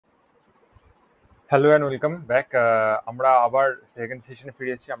Hello and welcome back. আমরা আবার second সেশনে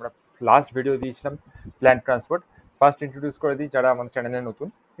ফিরে এসেছি। আমরা লাস্ট ভিডিও দিয়েছিলাম প্ল্যান্ট ট্রান্সপোর্ট। ফার্স্ট ইন্ট্রোডিউস করে দিই যারা আমাদের চ্যানেলে নতুন।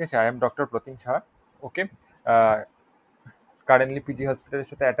 ঠিক আছে, I am doctor Pratim Saha. Okay, currently PG হসপিটালের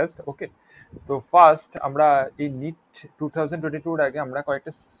সাথে অ্যাটাচড। ওকে, তো ফার্স্ট আমরা এই নিট 2022 আগে আমরা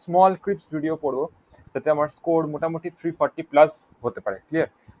কয়েকটা স্মল ক্রিপস ভিডিও পড়বো, যাতে আমার স্কোর মোটামুটি 340 প্লাস হতে পারে। ক্লিয়ার?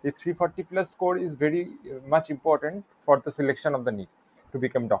 এই 340 plus score is very much important for the selection of the NEET to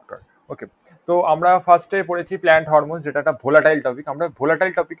become doctor. ওকে, তো আমরা ফার্স্টে পড়েছি প্ল্যান্ট হরমোন, যেটা একটা ভোলাটাইল টপিক। আমরা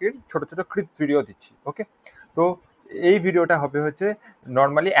ভোলাটাইল টপিকের ছোট ছোট ক্রিপস ভিডিও দিচ্ছি। ওকে, তো এই ভিডিওটা হবে হচ্ছে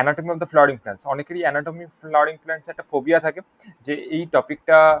normally anatomy of the flowering plants. অনেকেরই অ্যানাটমি ফ্লাওয়ারিং প্ল্যান্টস একটা ফোবিয়া থাকে, যে এই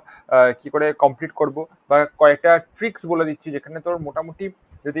টপিকটা কি করে কমপ্লিট করব, বা কয়েকটা ট্রিক্স বলে দিচ্ছি যেখানে তোর মোটামুটি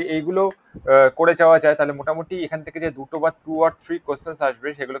যদি এইগুলো করে যাওয়া যায়, তাহলে মোটামুটি এখান থেকে যে দুটো বা 2 or 3 কোশ্চেন আসবে,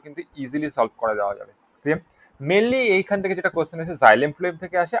 সেগুলো কিন্তু ইজিলি সলভ করা যাওয়া যাবে। মেনলি এইখান থেকে যেটা কোশ্চেন এসে জাইলেম ফ্লেম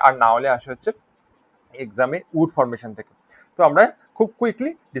থেকে আসে, আর না হলে আসে হচ্ছে এক্সামে উড ফরমেশন থেকে। তো আমরা খুব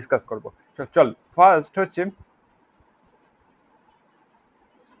কুইকলি ডিসকাস করবো। চল, ফার্স্ট হচ্ছে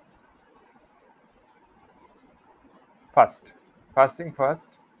first thing first,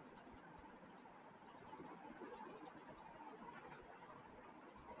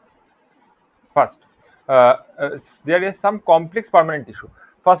 first there is some complex permanent tissue.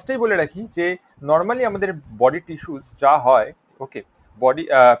 ফার্স্টেই বলে রাখি যে নর্মালি আমাদের বডি টিস্যুস যা হয়, ওকে, বডি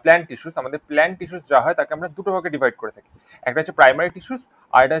প্ল্যান্ট টিস্যুস, আমাদের প্ল্যান্ট টিস্যুস যা হয় তাকে আমরা দুটো ভাগে ডিভাইড করে থাকি। একটা হচ্ছে প্রাইমারি টিস্যুস,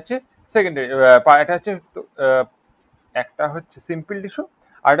 আর এটা হচ্ছে সেকেন্ডারি। এটা হচ্ছে একটা হচ্ছে সিম্পল টিস্যু,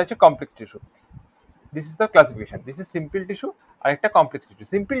 আর এটা হচ্ছে complex tissue. This is the classification. This is simple tissue, আর একটা কমপ্লেক্স টিস্যু।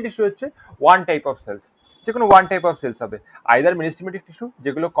 সিম্পল টিস্যু হচ্ছে ওয়ান টাইপ অফ সেলস, যে কোনো ওয়ান টাইপ অফ সেলস হবে, আইদার মেরিস্টেমেটিক টিস্যু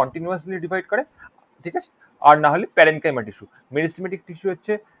যেগুলো কন্টিনিউয়াসলি ডিভাইড করে, ঠিক আছে, আর না হলে প্যারেনকাইমা টিস্যু। মেরিস্টেমেটিক টিস্যু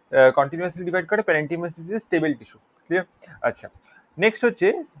হচ্ছে কন্টিনিউয়াসলি ডিভাইড করে, parenchyma tissue stable tissue. Clear? আচ্ছা, নেক্সট হচ্ছে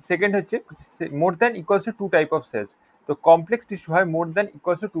সেকেন্ড হচ্ছে more than equals to two type of sales. তো কমপ্লেক্স টিস্যু হয় more than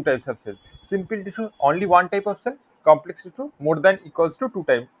equals to two types of sell. Simple tissue only one type of sell, complex tissue more than equals to two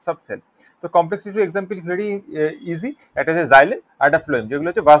types of sell. তো complex tissue example very easy, একটা হচ্ছে xylem আর একটা phloem, যেগুলো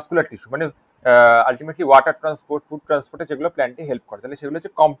হচ্ছে vascular tissue, মানে ultimately water transport, food ট্রান্সপোর্টে যেগুলো প্ল্যান্টে help করে, তাহলে সেগুলো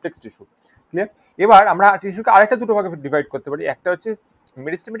হচ্ছে কমপ্লেক্স টিস্যু। ক্লিয়ার? এবার আমরা টিস্যুকে আরেকটা দুটো ভাগে ডিভাইড করতে পারি, একটা হচ্ছে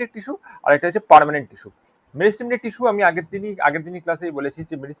মেরিস্টেমেটিক টিস্যু, আর একটা হচ্ছে পার্মানেন্ট টিস্যু। মেরিস্টেমেটিক টিস্যু আমি আগের দিনই ক্লাসেই বলেছি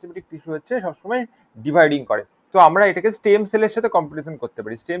যে মেরিস্টেমেটিক টিস্যু হচ্ছে সবসময় ডিভাইডিং করে। তো আমরা এটাকে স্টেম সেলের সাথে কম্পারিজন করতে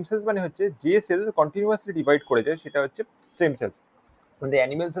পারি। স্টেম সেলস মানে হচ্ছে যে সেল কন্টিনিউয়াসলি ডিভাইড করে যায়, সেটা হচ্ছে স্টেম সেলস। আমাদের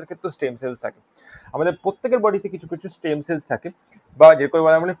অ্যানিমেলস এর ক্ষেত্রে স্টেম সেলস থাকে, আমাদের প্রত্যেকের বডিতে কিছু কিছু স্টেম সেলস থাকে, বা যেরকম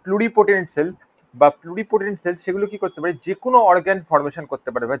মানে প্লুরিপোটেন্ট সেল বা প্লুরিপোটেন্ট সেল, সেগুলো কি করতে পারে, যে কোনো অর্গান ফর্মেশন করতে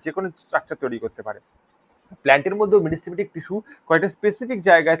পারে বা যে কোনো স্ট্রাকচার তৈরি করতে পারে। প্ল্যান্টের মধ্যেও মেরিস্টেমেটিক টিস্যু কয়েকটা স্পেসিফিক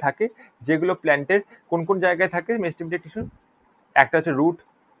জায়গায় থাকে, যেগুলো প্ল্যান্টের কোন কোন জায়গায় থাকে মেরিস্টেমেটিক টিস্যু, একটা হচ্ছে root,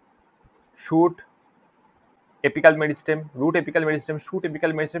 shoot, apical meristem, root apical meristem, shoot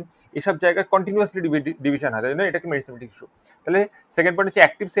apical meristem, এসব জায়গায় কন্টিনিউয়াসলি ডিভিশন হয়, তাই না? এটাকে মেরিস্টেমেটিক টিস্যু। তাহলে সেকেন্ড পয়েন্ট হচ্ছে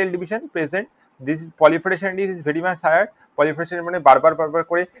active cell division present, this proliferation is very much higher. Proliferation মানে বারবার বারবার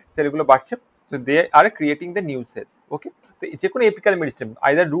করে সেলগুলো বাড়ছে, so they R creating the new sell. ওকে, তো যে কোনো apical meristem,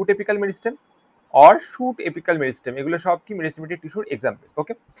 either root apical meristem or shoot apical meristem, এগুলো সব কি মেরিস্টেমেটিক টিস্যুর এক্সাম্পল।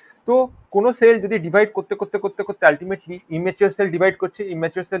 ওকে, তো কোন সেল যদি ডিভাইড করতে করতে করতে করতে আলটিমেটলি ইমেচিওর সেল ডিভাইড করছে,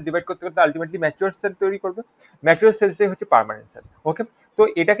 ইমেচিওর সেল ডিভাইড করতে করতে আলটিমেটলি ম্যাচিওর সেল তৈরি করবে, ম্যাচিওর সেলসই হচ্ছে পার্মানেন্ট সেল। ওকে, তো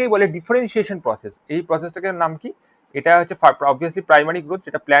এটাকেই বলে ডিফারেন্সিয়েশন প্রসেস। এই প্রসেসটাকে নাম কি? এটা হচ্ছে অবভিয়াসলি প্রাইমারি গ্রোথ,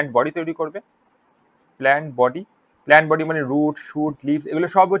 যেটা প্ল্যান্ট বডি তৈরি করবে। প্ল্যান্ট বডি, প্ল্যান্ট বডি মানে রুট, শুট, লিভস, এগুলো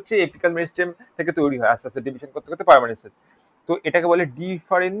সব হচ্ছে এপিক্যাল মেরিস্টেম থেকে তৈরি হয়, আস্তে আস্তে ডিভিশন করতে করতে পার্মানেন্ট সেল। তো এটাকে বলে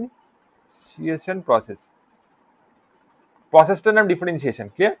ডিফারেন্সিয়েশন প্রসেস। প্রসেসটার নাম ডিফারেন্সিয়েশন।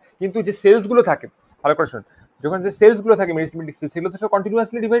 ক্লিয়ার? কিন্তু যে সেলস গুলো থাকে, ভালো করে শোন, যখন যে সেলস গুলো থাকে মেরিস্টেমেটিক সেল, সেগুলো তো সব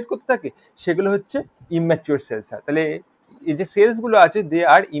কন্টিনিউয়াসলি ডিভাইড করতে থাকে, সেগুলো হচ্ছে ইম্যাচিওর সেলস হয়। তাহলে এই যে সেলস গুলো আছে, দে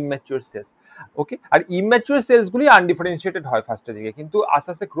আর ইম্যাচিওর সেলস। ওকে, আর ইম্যাচিওর সেলস গুলি আনডিফারেন্সিয়েটেড হয় ফার্স্টের দিকে, কিন্তু আস্তে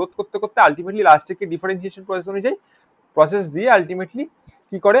আস্তে গ্রোথ করতে করতে আলটিমেটলি লাস্টে কি ডিফারেন্সিয়েশন প্রসেস অনুযায়ী প্রসেস দিয়ে আলটিমেটলি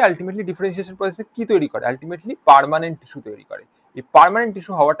কি করে, আলটিমেটলি ডিফারেন্সিয়েশন প্রসেসে কি তৈরি করে, আলটিমেটলি পার্মানেন্ট টিস্যু তৈরি করে। এই পার্মানেন্ট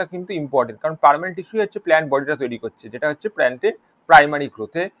টিস্যু হওয়াটা কিন্তু ইম্পর্টেন্ট, কারণ পার্মানেন্ট টিস্যু হচ্ছে প্ল্যান্ট বডিটা তৈরি করছে, যেটা হচ্ছে প্ল্যান্টের প্রাইমারি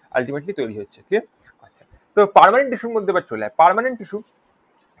গ্রোথে আলটিমেটলি তৈরি হচ্ছে। ক্লিয়ার? আচ্ছা, তো পার্মানেন্ট টিস্যুর মধ্যে এবার চলে যায় পার্মানেন্ট টিস্যু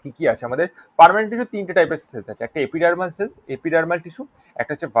কি কি আছে আমাদের। পার্মানেন্ট টিস্যু তিনটে টাইপের সেলস আছে, একটা এপিডার্মাল সেল, এপিডার্মাল টিস্যু,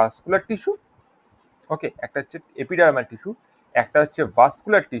 একটা হচ্ছে ভাস্কুলার টিস্যু। ওকে, একটা হচ্ছে এপিডার্মাল টিস্যু, একটা হচ্ছে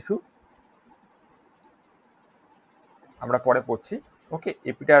ভাস্কুলার টিস্যু, আমরা পরে পড়ছি। ওকে,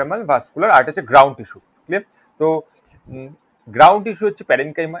 এপিডার্মাল, ভাস্কুলার, আর এটা হচ্ছে গ্রাউন্ড টিস্যু। ক্লিয়ার? তো গ্রাউন্ড টিস্যু হচ্ছে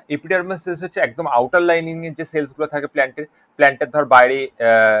প্যারেনকাইমা, এপিডার্মাল সেলস হচ্ছে একদম আউটার লাইনিং এর যে সেলস গুলো থাকে প্ল্যান্টের, প্ল্যান্টের ধর বাইরে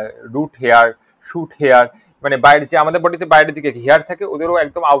রুট হেয়ার, শুট হেয়ার, মানে বাইরে যে আমাদের বডিতে বাইরের দিকে হেয়ার থাকে, ওদেরও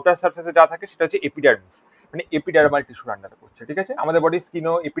একদম আউটার সারফেসে যা থাকে সেটা হচ্ছে এপিডার্মিস, মানে এপিডার্মাল টিস্যুর আন্ডারে পড়ছে, ঠিক আছে। আমাদের বডির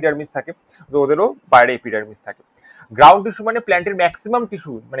স্কিনও এপিডার্মিস থাকে, তো ওদেরও বাইরে এপিডার্মিস থাকে। গ্রাউন্ড টিস্যু মানে প্ল্যান্টের ম্যাক্সিমাম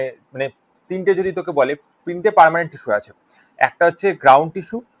টিস্যু, মানে মানে তিনটে যদি তোকে বলে, তিনটে পার্মানেন্ট টিস্যু আছে। একটা হচ্ছে গ্রাউন্ড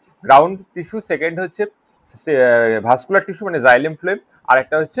টিস্যু, সেকেন্ড হচ্ছে ভাস্কুলার টিস্যু মানে জাইলেম ফ্লোয়েম, আর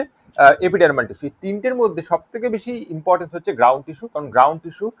একটা হচ্ছে এপিডার্মাল টিস্যু। এই তিনটের মধ্যে সব থেকে বেশি ইম্পর্টেন্স হচ্ছে গ্রাউন্ড টিস্যু, কারণ গ্রাউন্ড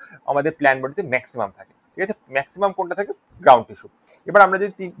টিস্যু আমাদের প্ল্যান্ট বডিতে ম্যাক্সিমাম থাকে, ঠিক আছে। ম্যাক্সিমাম কোনটা থাকে? Ground tissue. এবার আমরা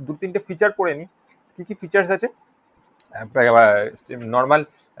যদি দু তিনটে ফিচার পড়ে নিই, কি কি ফিচার্স আছে normal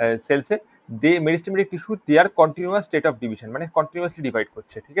সেলসে। They meristematic tissue they R continuous state of division, মানে কন্টিনিউয়াসলি ডিভাইড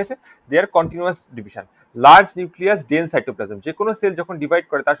করছে, ঠিক আছে। দে আর continuous division. Large nucleus dense cytoplasm, যে কোনো সেল যখন ডিভাইড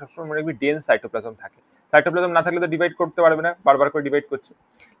করে তার সবসময় মনে রাখবি ডেন্স সাইটোপ্লাজম থাকে। সাইটোপ্লাজম না থাকলে তো ডিভাইড করতে পারবে না, বারবার করে ডিভাইড করছে,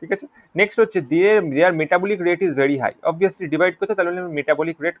 ঠিক আছে। নেক্সট হচ্ছে দেয়ার metabolic rate is very high, obviously divide করছে তাহলে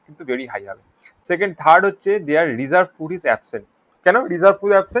মেটাবলিক রেট কিন্তু ভেরি হাই হবে। সেকেন্ড, থার্ড হচ্ছে দেয়ার রিজার্ভ ফুড ইজ অ্যাবসেন্ট। কেন রিজার্ভ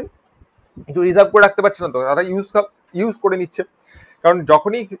ফুড অ্যাবসেন্ট? একটু রিজার্ভ করে রাখতে পারছে না তো, তারা ইউজ করে নিচ্ছে, কারণ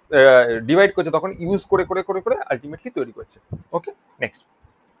যখনই ডিভাইড করছে তখন ইউজ করে করে করে করে আলটিমেটলি তৈরি করছে। ওকে, নেক্সট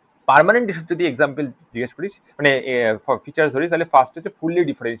পার্মানেন্ট টিস্যু যদি এক্সাম্পল জিজ্ঞেস করিস, মানে ফিচার্স ধরিস, তাহলে ফার্স্ট হচ্ছে ফুললি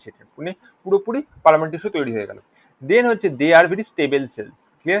ডিফারেন্সিয়েটেড, মানে পুরোপুরি পার্মানেন্ট টিস্যু তৈরি হয়ে গেল। দেন হচ্ছে দে are very stable sales,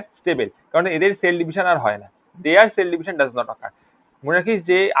 clear, stable, কারণ এদের সেল ডিভিশন আর হয় না, দেয়ার সেল ডিভিশন ডাজ নট অকার। মনে রাখিস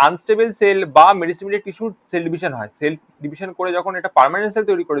যে আনস্টেবল সেল বা মেরিস্টেমেটিক টিস্যুর সেল ডিভিশন হয়, সেল ডিভিশন করে যখন এটা পার্মানেন্ট সেল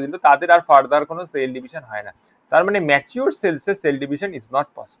তৈরি করে দিল তাদের আর ফার্দার কোনো সেল ডিভিশন হয় না। তার মানে mature সেলসের cell division is not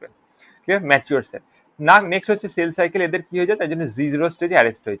possible, clear, mature sell না। নেক্সট হচ্ছে সেল সাইকেল এদের কি হয়ে যায়, তাই জন্য জি0 স্টেজে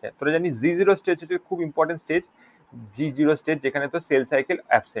অ্যারেস্ট হয়ে যায়। তোরা জানিস জি0 স্টেজ হচ্ছে খুব ইম্পর্টেন্ট স্টেজ, জি0 স্টেজ, যেখানে তো সেল সাইকেল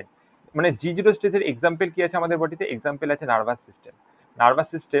অ্যাবসেন্ট। মানে জি0 স্টেজের এক্সাম্পল কি আছে আমাদের বডিতে? এক্সাম্পল আছে nervous system. Nervous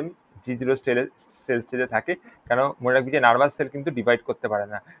system জি0 sell স্টেজে থাকে, কেন মনে রাখবি যে নার্ভাস সেল কিন্তু ডিভাইড করতে পারে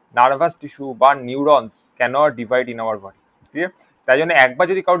না, নার্ভাস টিস্যু বা neurons cannot divide in our body, clear. তাই জন্য একবার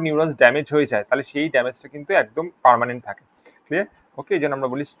যদি কারোর নিউরনস ড্যামেজ হয়ে যায় তাহলে সেই ড্যামেজটা কিন্তু একদম পার্মানেন্ট থাকে, ক্লিয়ার। ওকে, এই জন্য আমরা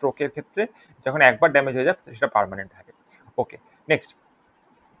বলি স্ট্রোকের ক্ষেত্রে যখন একবার ড্যামেজ হয়ে যায় সেটা পার্মানেন্ট থাকে। ওকে, নেক্সট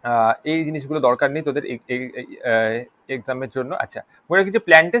এই জিনিসগুলো দরকার নেই তোদের এক্সামের জন্য। আচ্ছা, মনে রাখি যে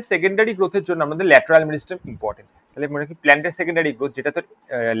প্ল্যান্টের সেকেন্ডারি গ্রোথের জন্য আমাদের ল্যাটারাল মেরিস্টেম ইম্পর্টেন্ট। তাহলে মনে রাখি প্ল্যান্টের সেকেন্ডারি গ্রোথ যেটা তোর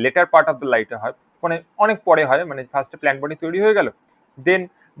লেটার পার্ট অফ দ্য লাইফে হয়, মানে অনেক পরে হয়, মানে ফার্স্টে প্ল্যান্ট বডি তৈরি হয়ে গেল, দেন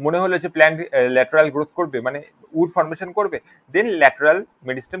মনে হলো যে প্ল্যান্ট ল্যাটারাল গ্রোথ করবে, মানে উড ফর্মেশন করবে, দেন ল্যাটারাল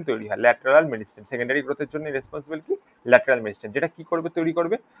মেরিস্টেম তৈরি হয়। ল্যাটারাল মেরিস্টেম সেকেন্ডারি গ্রোথের জন্য রেসপন্সিবল কি? ল্যাটারাল মেরিস্টেম, যেটা কি করবে, তৈরি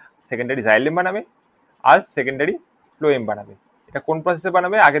করবে সেকেন্ডারি জাইলেম বানাবে আর সেকেন্ডারি ফ্লোয়েম বানাবে। এটা কোন প্রসেসে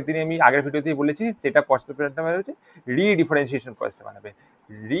বানাবে? আগের দিনে আমি আগের ভিডিওতেই বলেছি, যেটা প্রসেসটা হচ্ছে রিডিফারেন্সিয়েশন প্রসেসে বানাবে।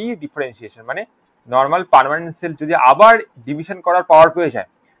 রিডিফারেন্সিয়েশন মানে নর্মাল পার্মানেন্ট সেল যদি আবার ডিভিশন করার পাওয়ার পেয়ে যায়,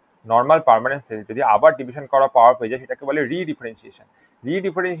 নর্মাল পার্মানেন্ট সেল যদি আবার ডিভিশন করার পাওয়ার পেয়ে যায় সেটাকে বলে রিডিফারেন্সিয়েশন।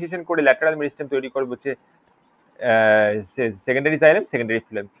 রিডিফারেন্সিয়েশন করে ল্যাটারাল মেরিস্টেম তৈরি করবে হচ্ছে সেকেন্ডারি জাইলেম, সেকেন্ডারি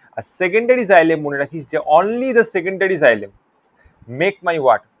ফ্লোয়েম। আর সেকেন্ডারি জাইলেম মনে রাখিস যে only the secondary xylem, make my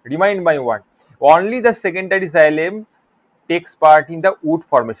word, remind my word, only the secondary xylem takes part in the wood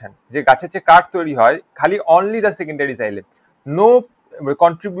formation, যে গাছের যে কাঠ তৈরি হয় খালি only the secondary xylem, no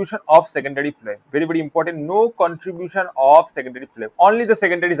contribution of secondary phloem, very very important, no contribution of secondary phloem, only the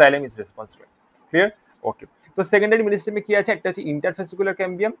secondary xylem is responsible, clear? Okay, তো secondary মেরিস্টেমে কি আছে? একটা হচ্ছে ইন্টারফেসিকুলার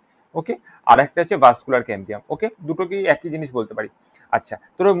ক্যাম্বিয়াম, ওকে, আর একটা হচ্ছে ভাস্কুলার ক্যাম্বিয়াম, ওকে, দুটোকেই একই জিনিস বলতে পারি। আচ্ছা,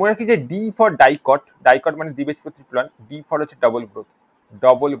 তোর মনে রাখি যে ডি ফর ডাইকট, ডাইকট মানে দ্বিবীজপত্রী প্লান্ট, ডি ফর হচ্ছে double growth,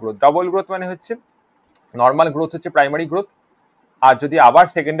 double growth, double growth মানে হচ্ছে নর্মাল গ্রোথ হচ্ছে প্রাইমারি গ্রোথ, আর যদি আবার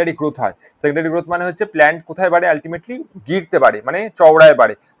সেকেন্ডারি গ্রোথ হয়, সেকেন্ডারি গ্রোথ মানে হচ্ছে প্ল্যান্ট কোথায় বাড়ে? আলটিমেটলি গিরতে বাড়ে, মানে চওড়ায়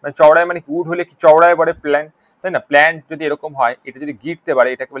বাড়ে, মানে চওড়ায় মানে উড হলে কি চওড়ায় বাড়ে প্ল্যান্ট, তাই না? প্ল্যান্ট যদি এরকম হয়, এটা যদি গিরতে বাড়ে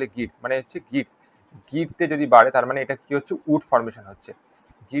এটাকে বলে গির্ট, মানে হচ্ছে গির্ট, গিরতে যদি বাড়ে তার মানে এটা কি হচ্ছে? উড ফর্মেশন হচ্ছে,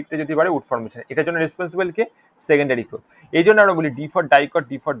 গিরতে যদি বাড়ে উড ফর্মেশন, এটার জন্য রেসপন্সিবল কে? Secondary growth. এই জন্য আমরা বলি D for dicot,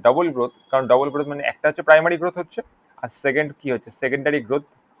 D for double growth, কারণ ডাবল গ্রোথ মানে একটা হচ্ছে প্রাইমারি গ্রোথ হচ্ছে, আর সেকেন্ড কি হচ্ছে? সেকেন্ডারি গ্রোথ,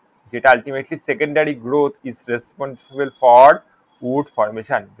 যেটা ultimately secondary growth is responsible for would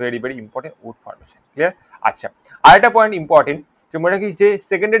formation, very very important, would formation, clear? আচ্ছা, আরেকটা পয়েন্ট ইম্পর্টেন্ট, যে মনে রাখিস যে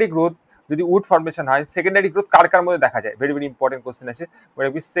সেকেন্ডারি গ্রোথ যদি উড ফর্মেশন হয়, সেকেন্ডারি গ্রোথ কার কার মধ্যে দেখা যায়? ভেরি ভেরি ইম্পর্টেন্ট কোশ্চেন আছে। মনে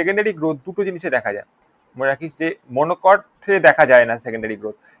রাখিস সেকেন্ডারি গ্রোথ দুটো জিনিসে দেখা যায়। মনে রাখিস যে মনোকটে দেখা যায় না সেকেন্ডারি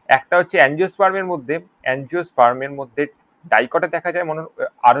গ্রোথ, একটা হচ্ছে অ্যাঞ্জিওস্পার্মের মধ্যে, অ্যাঞ্জিওস্পার্মের মধ্যে ডাইকটে দেখা যায়,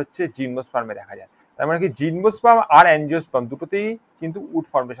 আর হচ্ছে জিমনোস্পার্মে দেখা যায়। তার মানে কি জিমনোস্পার্ম আর অ্যাঞ্জিওস্পার্ম দুটোতেই কিন্তু উড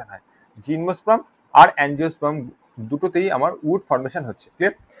ফর্মেশন হয়, জিমনোস্পার্ম আর অ্যাঞ্জিওস্পার্ম দুটোতেই আমার উড ফর্মেশন হচ্ছে,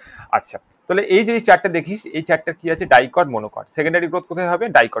 ক্লিয়ার? আচ্ছা, তাহলে এই যে চারটা দেখিস, এই চারটা কি আছে? Dicot, monocot. সেকেন্ডারি গ্রোথ কোথায় হবে?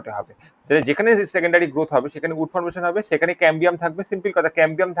 ডাইকটে হবে। তাহলে যেখানে সেকেন্ডারি গ্রোথ হবে সেখানে উড ফর্মেশন হবে, সেখানে ক্যাম্বিয়াম থাকবে, সিম্পল কথা,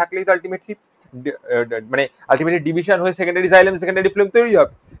 ক্যাম্বিয়াম থাকলেই তো আলটিমেটলি মানে আলটিমেটলি ডিভিশন হয়ে সেকেন্ডারি জাইলেম, সেকেন্ডারি ফ্লোয়েম তৈরি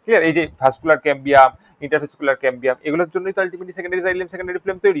হবে। ক্লিয়ার? এই যে ভাস্কুলার ক্যাম্বিয়াম, ইন্টারভেসিকুলার ক্যাম্বিয়াম, এগুলোর জন্যই তো ultimately secondary xylem, secondary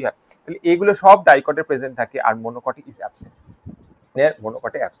flame তৈরি হয়। তাহলে এগুলো সব ডাইকটে প্রেজেন্ট থাকে আর মনোকটে ইজ অ্যাবসেন্ট। ক্লিয়ার?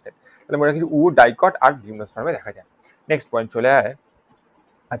 মনোকটে অ্যাবসেন্ট। তাহলে মনে রাখি উ ডাইকট আর জিমনোস্পার্মে দেখা যায়। নেক্সট পয়েন্ট চলে আয়।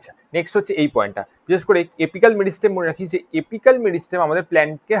 আচ্ছা, নেক্সট হচ্ছে এই পয়েন্টটা, বিশেষ করে এপিক্যাল মেরিস্টেম মনে রাখি যে এপিক্যাল মেরিস্টেম আমাদের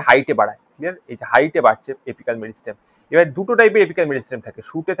প্ল্যান্টকে হাইটে বাড়ায়। ক্লিয়ার? এই যে হাইটে বাড়ছে এপিক্যাল মেরিস্টেম। এবার দুটো টাইপের এপিক্যাল মেরিস্টেম থাকে,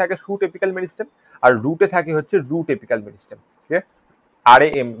 শুটে থাকে শুট এপিক্যাল মেরিস্টেম, আর রুটে থাকে হচ্ছে root apical meristem. Clear?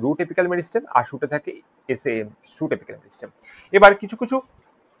 RAM root apical meristem, আর শুটে থাকে SAM শুট এপিক্যাল মেরিস্টেম। এবার কিছু কিছু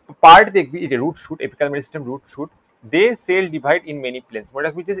পার্ট দেখবি, এই যে root shoot apical meristem root shoot, they sell divide in many planes. মনে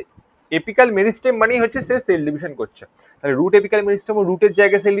রাখবি যে এপিক্যাল মেরিস্টেম মানেই হচ্ছে সে সেল ডিভিশন করছে। তাহলে রুট এপিক্যাল মেরিস্টেম ও রুটের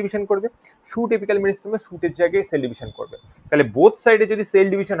জায়গায় সেল ডিভিশন করবে, শুট এপিক্যাল মেরিস্টেম শুটের জায়গায় সেল ডিভিশন করবে। তাহলে বোথ সাইডে যদি সেল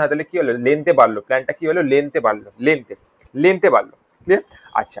ডিভিশন হয় তাহলে কি হলো, লেন্থে বাড়লো, প্ল্যান্টটা কি হলো, লেন্থে বাড়লো, লেন্থে বাড়লো। ক্লিয়ার?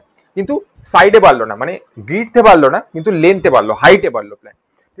 আচ্ছা, কিন্তু সাইডে বাড়লো না, মানে গ্রিডতে বাড়লো না, কিন্তু লেন্থে বাড়লো, হাইটে বাড়লো প্ল্যান্ট।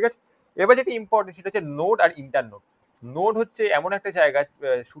 ঠিক আছে? এবার যেটা ইম্পর্টেন্ট সেটা হচ্ছে নোড আর ইন্টারনোড। নোড হচ্ছে এমন একটা জায়গা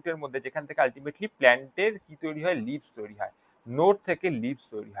শুটের মধ্যে যেখান থেকে আলটিমেটলি প্ল্যান্টের কি তৈরি হয়, লিভস তৈরি হয়। নোড থেকে লিভস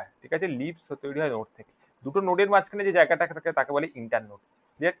তৈরি হয়। ঠিক আছে? লিভস তৈরি হয় নোড থেকে। দুটো নোডের মাঝখানে যে জায়গাটা থাকে তাকে বলে ইন্টারনোড।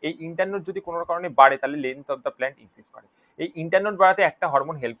 ক্লিয়ার? এই ইন্টারনোড যদি কোনো কারণে বাড়ে তাহলে length of the plant increase করে। এই ইন্টারনোড বাড়াতে একটা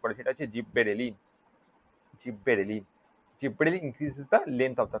হরমোন হেল্প করে, সেটা হচ্ছে জিববেরেলিন। জিববেরেলিন জিববেরেলিন increases the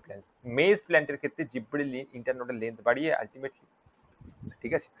length of the plant. মেজ প্ল্যান্টের ক্ষেত্রে জিববেরেলিন ইন্টারনোডের লেন্থ বাড়িয়ে আলটিমেটলি,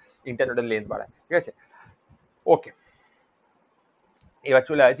 ঠিক আছে, ইন্টারনোডের লেন্থ বাড়ায়। ঠিক আছে? ওকে, এবার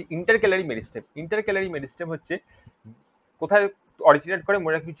চলে আসছি ইন্টারক্যালারি মেরিস্টেম। ইন্টারক্যালারি মেরিস্টেম হচ্ছে কোথায় অরিজিনেট করে,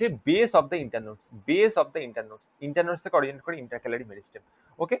 মনে রাখবি যে base of the ইন্টারনোডস, base of the ইন্টারনোডস, ইন্টারনোডস থেকে অরিজিনেট করে ইন্টারক্যালারি মেরিস্টেম।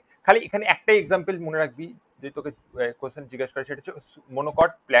 ওকে, খালি এখানে একটাই এক্সাম্পল মনে রাখবি, যে তোকে কোশ্চেন জিজ্ঞাসা করে, সেটা হচ্ছে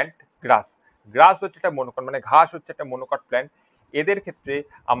মনোকট প্ল্যান্ট গ্রাস। গ্রাস হচ্ছে একটা মনোকট, মানে ঘাস হচ্ছে একটা মনোকট প্ল্যান্ট। এদের ক্ষেত্রে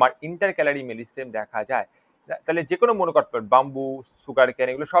আমার ইন্টারক্যালারি মেরিস্টেম দেখা যায়। তাহলে যে কোনো monocot plant, bamboo, sugar cane,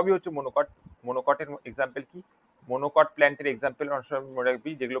 এগুলো সবই হচ্ছে মনোকট। মনোকটের এক্সাম্পল কি, মনোকট প্ল্যান্টের এক্সাম্পল অনেক সময় মনে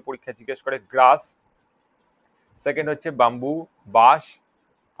রাখবি যেগুলো পরীক্ষা জিজ্ঞেস করে, গ্রাস, সেকেন্ড হচ্ছে বাম্বু, বাঁশ,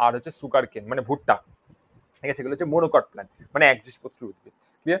 আর হচ্ছে সুগার কেন মানে ভুট্টা। ঠিক আছে? এগুলো হচ্ছে মনোকট প্ল্যান্ট, মানে একবীজপত্রী উদ্ভিদ।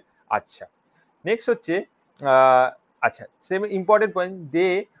 ক্লিয়ার? আচ্ছা, নেক্সট হচ্ছে আহ, আচ্ছা, same important point, they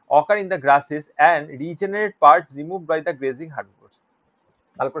occur in the grasses and regenerate parts remove by the grazing হার্বিভোরস।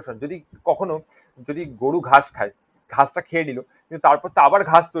 ভালো প্রশ্ন। যদি কখনো যদি গরু ঘাস খায়, ঘাসটা খেয়ে নিল, কিন্তু তারপর তো আবার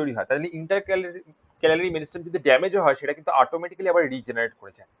ঘাস তৈরি হয়, তাহলে ইন্টার ক্যালারি মেরিস্টেম যদি ড্যামেজও হয় সেটা কিন্তু অটোমেটিক্যালি আবার রিজেনারেট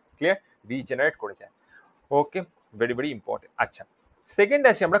করে যায়। ক্লিয়ার? রিজেনারেট করে যায়। ওকে, ভেরি ভেরি ইম্পর্টেন্ট। আচ্ছা, সেকেন্ড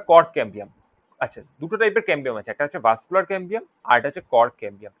আসি আমরা কর্ড ক্যাম্বিয়াম। আচ্ছা, দুটো টাইপের ক্যাম্বিয়াম আছে, একটা হচ্ছে ভাস্কুলার ক্যাম্বিয়াম আর একটা হচ্ছে কর্ড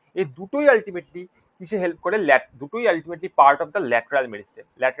ক্যাম্বিয়াম। এই দুটোই আলটিমেটলি কিসে হেল্প করে, দুটোই ultimately part of the lateral meristem.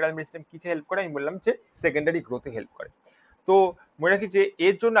 Lateral meristem কিসে হেল্প করে, আমি বললাম যে সেকেন্ডারি গ্রোথে হেল্প করে। তো মনে রাখি যে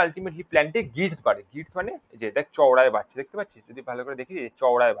এর জন্য আলটিমেটলি প্ল্যান্টে গিডস বাড়ে। গিডস মানে যে দেখ চওড়ায় বাড়ছে, দেখতে পাচ্ছিস, যদি ভালো করে দেখি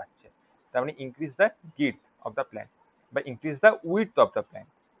চওড়ায় বাড়ছে, তার মানে increase the গিডস of the plant বা increase the width of the plant,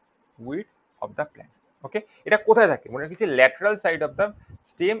 width of the plant. ওকে, এটা কোথায় থাকে, মনে রাখি যে lateral side of the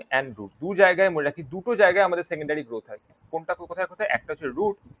stem and root. দু জায়গায় মনে রাখি, দুটো জায়গায় আমাদের সেকেন্ডারি গ্রোথ হয়। কোনটা কোথায় কোথায়, একটা হচ্ছে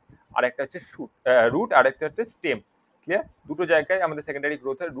রুট আর একটা হচ্ছে শুট, রুট আর একটা হচ্ছে স্টেম। ক্লিয়ার? দুটো জায়গায় আমাদের সেকেন্ডারি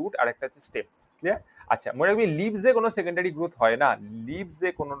গ্রোথ হয়, রুট আর একটা হচ্ছে স্টেম। ক্লিয়ার? আচ্ছা, মনে রাখবি লিভসে কোনো সেকেন্ডারি গ্রোথ হয় না, লিভসে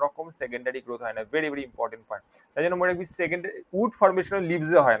কোনো রকম সেকেন্ডারি গ্রোথ হয় না। Very very important point. তাই জন্য মনে রাখবি সেকেন্ডারি উড ফরমেশন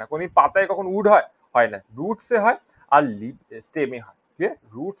লিভসে হয় না, কোনদিন পাতায় কখন উড হয়, হয় না, রুটসে হয় আর লিভ স্টেমে হয়। ক্লিয়ার?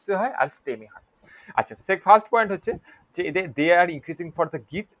 রুটসে হয় আর স্টেমে হয়। আচ্ছা, ফার্স্ট পয়েন্ট হচ্ছে যে দে আর increasing for the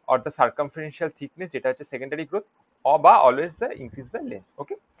gift or the সার্কামফারেন্সিয়াল thickness, যেটা হচ্ছে সেকেন্ডারি গ্রোথ, বা always the increase the length.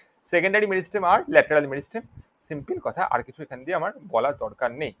 Okay, secondary meristem R lateral meristem, simple কথা, আর কিছু এখান দিয়ে আমার বলার দরকার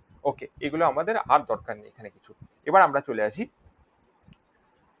নেই। ওকে, এগুলো আমাদের আর দরকার নেই এখানে কিছু। এবার আমরা চলে আসি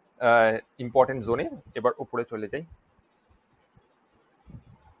ইম্পর্টেন্ট জোনে, এবার উপরে চলে যাই।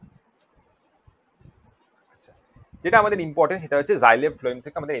 আচ্ছা, যেটা আমাদের ইম্পর্টেন্ট সেটা হচ্ছে জাইলেম ফ্লোয়েম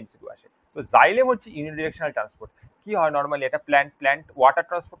থেকে আমাদের এমসিকিউ আসে। তো জাইলেম হচ্ছে ইউনিডিরেকশনাল ট্রান্সপোর্ট। কি হয় নর্মালি, একটা প্ল্যান্ট ওয়াটার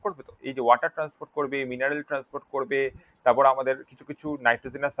ট্রান্সপোর্ট করবে, তো এই যে ওয়াটার ট্রান্সপোর্ট করবে, মিনারেল ট্রান্সপোর্ট করবে, তারপর আমাদের কিছু কিছু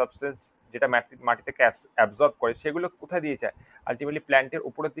নাইট্রোজেনাস সাবস্টেন্স যেটা মাটি থেকে অ্যাবজর্ব করে, সেগুলো কোথায় দিয়ে যায়, আলটিমেটলি প্ল্যান্টের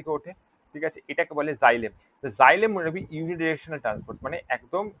উপরের দিকে ওঠে। ঠিক আছে? এটাকে বলে জাইলেম। জাইলেম মনে রাখবি ইউনিডিরেকশনাল ট্রান্সপোর্ট, মানে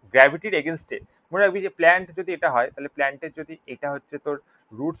একদম গ্র্যাভিটির এগেনস্টে। মনে রাখবি যে প্ল্যান্ট যদি এটা হয়, তাহলে প্ল্যান্টের যদি এটা হচ্ছে তোর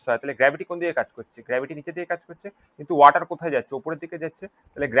রুটস হয়, তাহলে গ্র্যাভিটি কোন দিকে কাজ করছে, গ্র্যাভিটি নিচে দিকে কাজ করছে, কিন্তু ওয়াটার কোথায় যাচ্ছে, উপরের দিকে যাচ্ছে।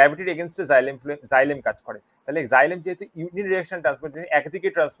 তাহলে গ্র্যাভিটির এগেনস্টে জাইলেম কাজ করে। তাহলে জাইলেম যেহেতু ইউনিডিরেকশনাল ট্রান্সপোর্ট, একদিকে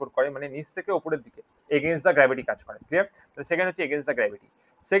ট্রান্সপোর্ট করে, মানে নিচ থেকে উপরের দিকে, এগেনস্ট দ্য গ্র্যাভিটি কাজ করে। ক্লিয়ার? তাহলে সেকেন্ড হচ্ছে against the gravity.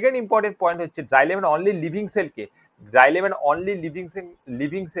 Second important point হচ্ছে xylem and only living sell K, xylem and only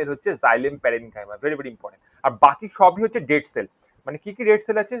living sell হচ্ছে xylem parenchyma. Very very important. আর বাকি সবই হচ্ছে ডেড সেল। মানে কি কি ডেড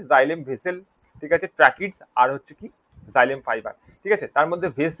সেল আছে, জাইলেম ভেসেল, ঠিক আছে, ট্র্যাকিডস, আর হচ্ছে কি জাইলেম ফাইবার, ঠিক আছে। তার মধ্যে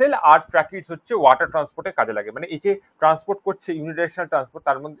ভেসেল আর ট্র্যাকিডস হচ্ছে ওয়াটার ট্রান্সপোর্টে কাজে লাগে, মানে এই যে ট্রান্সপোর্ট করছে ইউনিডিরেকশনাল ট্রান্সপোর্ট,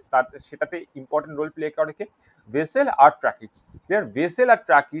 তার মধ্যে সেটাতে ইম্পর্টেন্ট রোল প্লে করে কে, ভেসেল আর ট্র্যাকিডস। ক্লিয়ার, ভেসেল আর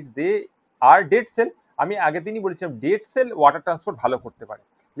ট্র্যাকিড দে আর ডেড সেল। আমি আগের দিনই বলেছিলাম ডেড সেল ওয়াটার ট্রান্সপোর্ট ভালো করতে পারে।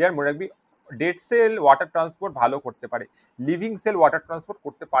 ক্লিয়ার, মনে রাখবি ডেড সেল ওয়াটার ট্রান্সপোর্ট ভালো করতে পারে, লিভিং সেল ওয়াটার ট্রান্সপোর্ট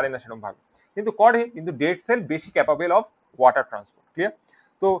করতে পারে না সেরকম ভাবে, কিন্তু করে, কিন্তু ডেড সেল বেশি capable of water transport. Clear,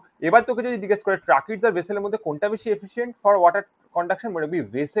 তো এবার তোকে যদি জিজ্ঞেস করে ট্রাকিডস আর ভেসেলের মধ্যে কোনটা বেশি এফিসিয়েন্ট ফর ওয়াটার কন্ডাকশন, মনে রাখবি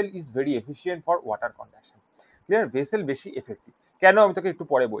vessel is very efficient for water conduction. Clear, vessel বেশি এফেক্টিভ। কেন আমি তোকে একটু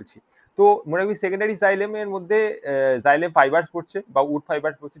পরে বলছি। তো মনে রাখবি সেকেন্ডারি জাইলেমের মধ্যে জাইলেম ফাইবারস পড়ছে বা উড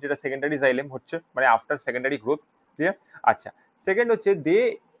ফাইবারস পড়ছে, যেটা সেকেন্ডারি জাইলেম হচ্ছে, মানে আফটার সেকেন্ডারি গ্রোথ। ক্লিয়ার, আচ্ছা। সেকেন্ড হচ্ছে দে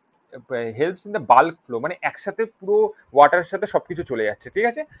helps in the bulk flow, মানে একসাথে পুরো ওয়াটারের সাথে সবকিছু চলে যাচ্ছে, ঠিক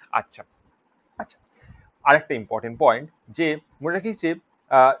আছে। আচ্ছা, আচ্ছা, আরেকটা ইম্পর্টেন্ট পয়েন্ট যে মনে রাখিস যে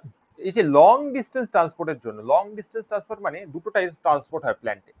এই যে লং ডিস্টেন্স ট্রান্সপোর্টের জন্য, লং ডিস্টেন্স ট্রান্সপোর্ট মানে দুটো টাইপ ট্রান্সপোর্ট হয়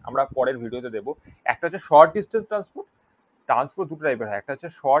প্ল্যান্টে, আমরা পরের ভিডিওতে দেবো। একটা হচ্ছে শর্ট ডিস্টেন্স ট্রান্সপোর্ট, ট্রান্সপোর্ট দুটো টাইপের হয়, একটা হচ্ছে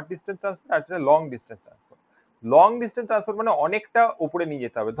শর্ট ডিস্টেন্স ট্রান্সপোর্ট আর হচ্ছে long distance transport. Long distance transport মানে অনেকটা উপরে নিয়ে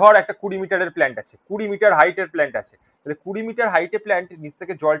যেতে হবে। ধর একটা 20 মিটারের প্ল্যান্ট আছে, 20 মিটার হাইটের প্ল্যান্ট আছে, তাহলে 20 মিটার হাইটে প্ল্যান্ট নিচ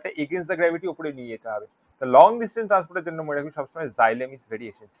থেকে জলটা এগেন্স্ট দ্য গ্র্যাভিটি উপরে নিয়ে যেতে হবে। তো লং ডিস্টেন্স ট্রান্সপোর্টের জন্য মনে রাখবি সবসময় জাইলেম ইজ ভেরি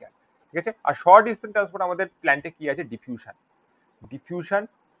এসেন্সিয়াল, ঠিক আছে। আর শর্ট ডিস্টেন্স ট্রান্সপোর্ট আমাদের প্ল্যান্টে কি আছে, ডিফিউশন। ডিফিউশন,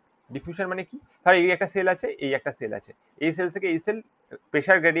 ডিফিউশন মানে কি, ধর এই একটা সেল আছে, এই একটা সেল আছে, এই সেল থেকে এই সেল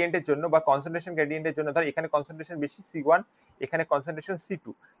প্রেসার গ্রেডিয়েন্টের জন্য বা কনসেন্ট্রেশন গ্রেডিয়েন্টের জন্য, ধর এখানে কনসেন্ট্রেশন বেশি C1, এখানে কনসেন্ট্রেশন C2,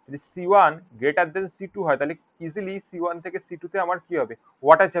 যদি C1 গ্রেটার দেন C2 হয় তাহলে ইজিলি C1 থেকে C2 তে আমার কি হবে,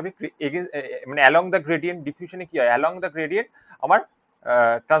 ওয়াটার যাবে, মানে অ্যালং দ্য গ্রেডিয়েন্ট। ডিফিউশনে কি হয়, অ্যালং দ্য গ্রেডিয়েন্ট আমার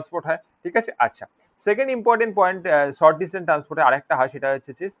ট্রান্সপোর্ট হয়, ঠিক আছে। আচ্ছা, second important point short distance ট্রান্সপোর্টে আরেকটা হয়, সেটা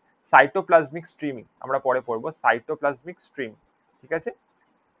হচ্ছে যে সাইটোপ্লাজমিক স্ট্রিমিং, আমরা পরে পড়বো সাইটোপ্লাজমিক স্ট্রিম, ঠিক আছে।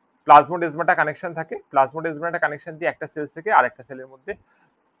 প্লাজমোডেজমাটা কানেকশন থাকে, প্লাজমোডেজমাটা কানেকশন দিয়ে একটা সেল থেকে আরেকটা সেলের মধ্যে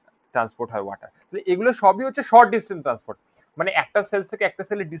ট্রান্সপোর্ট হয় ওয়াটার। তো এগুলো সবই হচ্ছে শর্ট ডিস্টেন্স ট্রান্সপোর্ট, মানে একটা সেল থেকে একটা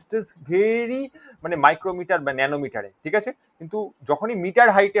সেলের ডিস্টেন্স ভেরি, মানে মাইক্রোমিটার বা ন্যানোমিটারে, ঠিক আছে। কিন্তু যখনই মিটার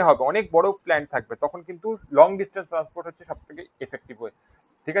হাইটে হবে, অনেক বড় প্ল্যান্ট থাকবে, তখন কিন্তু লং ডিস্টেন্স ট্রান্সপোর্ট হচ্ছে সব থেকে এফেক্টিভ হয়,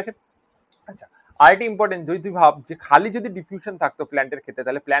 ঠিক আছে। আচ্ছা, আরেকটা ইম্পর্টেন্ট, যদি তুই ভাব যে খালি যদি ডিফিউশন থাকতো প্ল্যান্টের ক্ষেত্রে,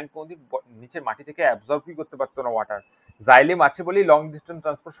 তাহলে প্ল্যান্ট কোনদিন নিচের মাটি থেকে অ্যাবজর্বই করতে পারতো না ওয়াটার। জাইলেম আছে বলেই লং ডিস্টেন্স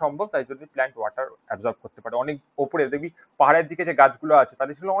ট্রান্সপোর্ট সম্ভব, তাই জন্য প্ল্যান্ট ওয়াটার অ্যাবজর্ব করতে পারে অনেক ওপরে। দেখবি পাহাড়ের দিকে যে গাছগুলো আছে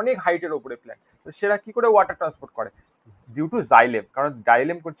তাদের ছিল অনেক হাইটের ওপরে প্ল্যান্ট, তো সেটা কি করে ওয়াটার ট্রান্সপোর্ট করে, ডিউ টু জাইলেম, কারণ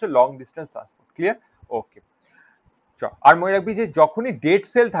জাইলেম করছে লং ডিস্টেন্স ট্রান্সপোর্ট। ক্লিয়ার, ওকে। আর মনে রাখবি যে যখনই ডেড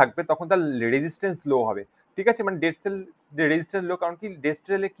সেল থাকবে তখন তার রেজিস্ট্যান্স লো হবে, ঠিক আছে। মানে ডেড সেল রেজিস্ট্যান্স লো, কারণ কি ডেড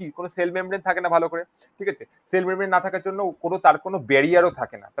সেলে কি কোনো সেল মেমব্রেন থাকে না ভালো করে, ঠিক আছে। সেল মেমব্রেন না থাকার জন্য তার কোনো ব্যারিয়ারও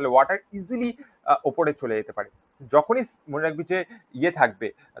থাকে না, তাহলে ওয়াটার ইজিলি ওপরে চলে যেতে পারে। যখনই মনে রাখবি যে ইয়ে থাকবে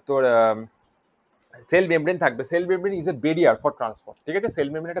তোর সেল মেমব্রেন থাকবে, cell membrane is a barrier for transport, ঠিক আছে। সেল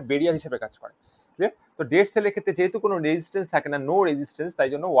মেমব্রেন একটা ব্যারিয়ার হিসেবে কাজ করে, ক্লিয়ার। তো ডেড সেলের ক্ষেত্রে যেহেতু কোনো রেজিস্ট্যান্স থাকে না, নো রেজিস্ট্যান্স, তাই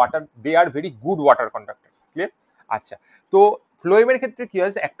জন্য water they are very good water conductors. Clear, আচ্ছা। তো ফ্লোয়েমের ক্ষেত্রে কি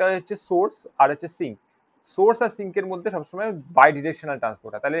হয়, একটা হচ্ছে সোর্স আর হচ্ছে সিঙ্ক। সোর্স আর সিঙ্কের মধ্যে সবসময় বাই ডিরেকশনাল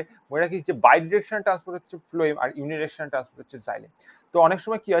ট্রান্সপোর্ট হয়, তাহলে মনে রাখিস যে বাই ডিরেকশনাল ট্রান্সপোর্ট হচ্ছে ফ্লোয়েম আর ইউনিডিরেকশনাল ট্রান্সপোর্ট হচ্ছে জাইলেম। তো অনেক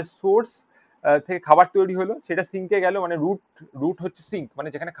সময় কি হয়, সোর্স থেকে খাবার তৈরি হলো, সেটা সিঙ্কে গেল, মানে রুট, রুট হচ্ছে সিঙ্ক মানে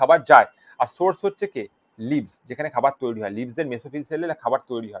যেখানে খাবার যায়, আর সোর্স হচ্ছে কে, লিভস, যেখানে খাবার তৈরি হয়, লিভস এর মেসোফিল সেলে খাবার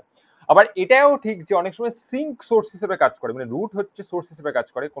তৈরি হয়। আবার এটাও ঠিক যে অনেক সময় সিঙ্ক সোর্স হিসেবে কাজ করে, মানে রুট হচ্ছে সোর্স হিসেবে কাজ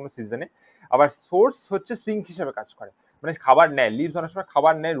করে কোনো সিজনে, আবার সোর্স হচ্ছে সিঙ্ক হিসেবে কাজ করে, মানে খাবার নেয়, লিভস অনেক সময়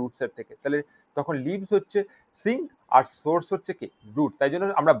খাবার নেয় রুটস এর থেকে, তাহলে তখন লিভস হচ্ছে সিঙ্ক আর সোর্স হচ্ছে কি, রুট। তাই জন্য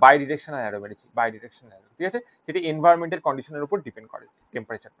আমরা বাই ডিরেকশনাল অ্যারো মেরেছি, বাই ডিরেকশনাল অ্যারো, ঠিক আছে। সেটা এনভায়রনমেন্টাল কন্ডিশনের উপর ডিপেন্ড করে,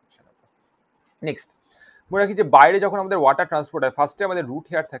 টেম্পারেচার কন্ডিশনের উপর। নেক্সট, মনে রাখি যে বাইরে যখন আমাদের ওয়াটার ট্রান্সপোর্ট হয়, ফার্স্টে আমাদের রুট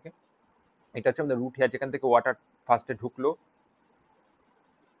হেয়ার থাকে, এটা হচ্ছে আমাদের রুট হেয়ার, যেখান থেকে ওয়াটার ফার্স্টে ঢুকলো,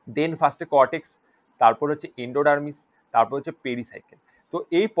 দেন ফার্স্টে কর্টেক্স, তারপর হচ্ছে এন্ডোডার্মিস, তারপর হচ্ছে পেরিসাইকেল। তো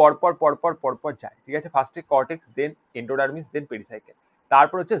এই পরপর পরপর পরপর যায়, ঠিক আছে। ফার্স্টে কর্টেক্স, দেন এন্ডোডার্মিস, দেন পেরিসাইকেল,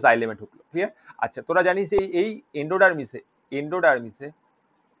 তারপর হচ্ছে জাইলেমে ঢুকলো। ক্লিয়ার, আচ্ছা। তোরা জানিস এই এন্ডোডার্মিসে, এন্ডোডার্মিসে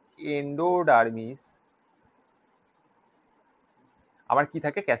এন্ডোডার্মিস আমার কি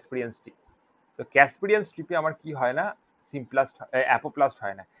থাকে, ক্যাসপিরিয়ান স্ট্রিপ। তো ক্যাসপিরিয়ান স্ট্রিপে আমার কি হয় না, সিমপ্লাস্ট, অ্যাপোপ্লাস্ট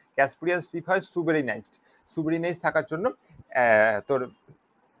হয় না, ক্যাসপিরিয়ান স্ট্রিপ হয় সুবেরিনাইজড। সুবেরিনাইজ থাকার জন্য তোর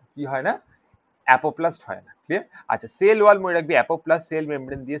কি হয় না, অ্যাপোপ্লাস্ট হয় না। ক্লিয়ার, আচ্ছা। সেল ওয়াল মনে রাখবি অ্যাপোপ্লাস্ট, সেল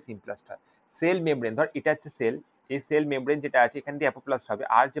মেমব্রেন দিয়ে সিমপ্লাস্ট হয়। সেল মেমব্রেন, ধর এটা হচ্ছে সেল, এই সেল মেমব্রেন যেটা আছে এখান দিয়ে অ্যাপোপ্লাস্ট হবে,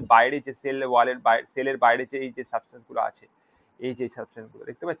 আর যে বাইরে যে সেল ওয়ালের বাইরে, সেলের বাইরে যে এই যে সাবস্টেন্স গুলো আছে, এই যে সাবস্টেন্স গুলো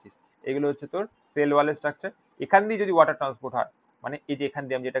দেখতে পাচ্ছিস, এগুলো হচ্ছে তোর সেল ওয়ালের স্ট্রাকচার। এখান দিয়ে যদি ওয়াটার ট্রান্সপোর্ট হয়, মানে এই যে এখান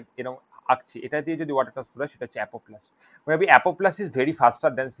দিয়ে আমি যেটা এরকম আঁকছি এটা দিয়ে যদি ওয়াটার ট্রান্সপোর্ট হয় সেটা হচ্ছে অ্যাপোপ্লাস্ট। Maybe অ্যাপোপ্লাস্ট is very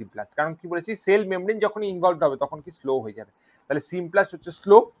ফাস্টার than symplast, কারণ কি বলেছি সেল মেমব্রেন যখনই ইনভলভ হবে তখন কি স্লো হয়ে যাবে, তাহলে সিমপ্লাস্ট হচ্ছে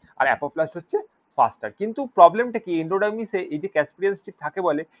স্লো আর অ্যাপোপ্লাস্ট হচ্ছে ফাস্টার। কিন্তু প্রবলেমটা কি এন্ডোডার্মিসে এই যে ক্যাসপিরিয়ান স্ট্রিপ থাকে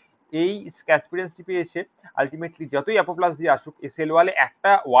বলে এই ক্যাসপিরিয়ান স্ট্রিপে এসে আলটিমেটলি যতই অ্যাপোপ্লাস্ট দিয়ে আসুক এই সেল ওয়ালে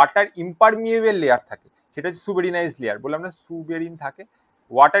একটা ওয়াটার ইম্পারমিয়েবল লেয়ার থাকে, সেটা হচ্ছে সুবেরিনাইজ লেয়ার, বললাম না সুবেরিন থাকে,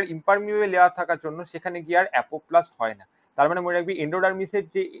 ওয়াটার ইম্পারমিয়েবল লেয়ার থাকার জন্য সেখানে গিয়ে আর অ্যাপোপ্লাস্ট হয় না। তার মানে মনে রাখবি এন্ডোডার্মিসের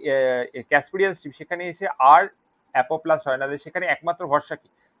যে ক্যাসপিরিয়ান স্ট্রিপ সেখানে এসে আর অ্যাপোপ্লাস্ট হয় না, সেখানে একমাত্র ভরসা কি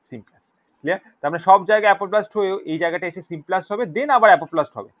সিমপ্লাস্ট। ক্লিয়ার? তার মানে সব জায়গায় অ্যাপোপ্লাস্ট হয়েও এই জায়গাটা এসে সিমপ্লাস্ট হবে, দেন আবার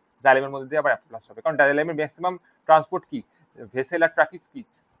অ্যাপোপ্লাস্ট হবে, জাইলেমের মধ্যে দিয়ে আবার অ্যাপোপ্লাস্ট হবে, কারণ জাইলেমের ম্যাক্সিমাম ট্রান্সপোর্ট কি ভেসেল আর ট্রাকিস কি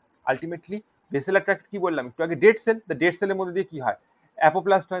আলটিমেটলি ভেসেল আর ট্রাকিস কি বললাম একটু আগে ডেড সেল, দ্য ডেড সেলের মধ্যে দিয়ে কি হয়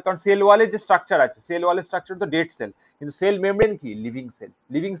অ্যাপোপ্লাস্ট হয়, কারণ সেল ওয়ালের যে স্ট্রাকচার আছে সেল ওয়ালের স্ট্রাকচার তো ডেড সেল, কিন্তু সেল মেমব্রেন কি লিভিং সেল,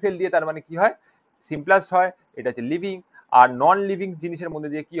 লিভিং সেল দিয়ে তার মানে কি হয় সিমপ্লাস্ট হয়, এটা হচ্ছে লিভিং, আর নন লিভিং জিনিসের মধ্যে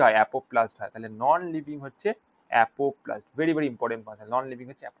দিয়ে কি হয় অ্যাপোপ্লাস্ট হয়, তাহলে নন লিভিং হচ্ছে অ্যাপোপ্লাস্ট, ভেরি ভেরি ইম্পর্টেন্ট কথা, নন লিভিং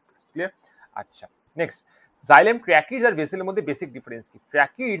হচ্ছে অ্যাপোপ্লাস্ট। ক্লিয়ার? আচ্ছা নেক্সট, জাইলেম ট্র্যাকিডস আর ভেসেলের মধ্যে বেসিক ডিফারেন্স কি?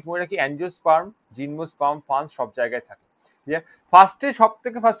 ট্র্যাকিডস মনে রাখি অ্যাঞ্জিওস্পার্ম জিমনোস্পার্ম ফান্স সব জায়গায় থাকে। ফার্স্টে সব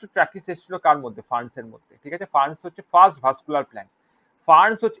থেকে ফার্স্টে ট্র্যাকিডস এসেছিল কার মধ্যে ফান্সের মধ্যে, ঠিক আছে, ফান্স হচ্ছে ফার্স্ট ভাস্কুলার প্ল্যান্ট,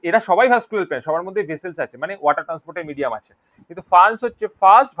 ফান্স হচ্ছে এরা সবাই ভাস্কুলার প্ল্যান্ট, সবার মধ্যে ভেসেলস আছে মানে ওয়াটার ট্রান্সপোর্টের মিডিয়াম আছে, কিন্তু ফান্স হচ্ছে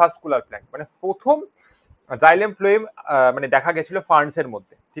ফার্স্ট ভাস্কুলার প্ল্যান্ট, মানে প্রথম জাইলেম ফ্লোয়েম মানে দেখা গেছিল ফার্নসের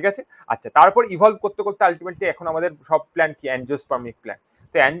মধ্যে, ঠিক আছে। আচ্ছা তারপর ইভলভ করতে করতে আলটিমেটলি এখন আমাদের সব প্ল্যান্ট কি অ্যাঞ্জিওস্পার্মিক প্ল্যান্ট,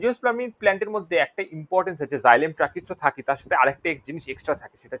 তো অ্যাঞ্জিওস্পার্মিক প্ল্যান্টের মধ্যে একটা ইম্পর্টেন্স আছে, জাইলেম ট্র্যাকিডস তো থাকে তার সাথে আরেকটা জিনিস এক্সট্রা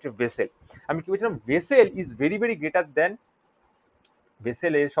থাকে সেটা হচ্ছে ভেসেল। আমি কি বলছিলাম vessel is very very greater than,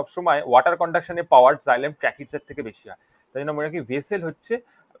 ভেসেলের সবসময় ওয়াটার কন্ডাকশনের পাওয়ার জাইলেম ট্র্যাকিডস এর থেকে বেশি হয়, তাই জন্য মনে রাখি ভেসেল হচ্ছে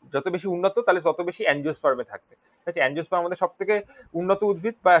যত বেশি উন্নত তাহলে তত বেশি অ্যাঞ্জিওস্পার্মে থাকবে, ঠিক আছে। অ্যাঞ্জিওস্পার্মের মধ্যে সব থেকে উন্নত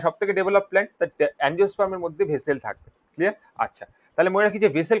উদ্ভিদ বা সব থেকে ডেভেলপ প্ল্যান্ট, অ্যাঞ্জিওস্পার্মের মধ্যে ভেসেল থাকবে। ক্লিয়ার? আচ্ছা তাহলে মনে রাখি যে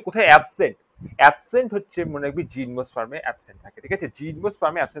ভেসেল কোথায় অ্যাবসেন্ট, অ্যাবসেন্ট হচ্ছে মনে রাখবি জিমনোস্পার্মে অ্যাবসেন্ট থাকে, ঠিক আছে,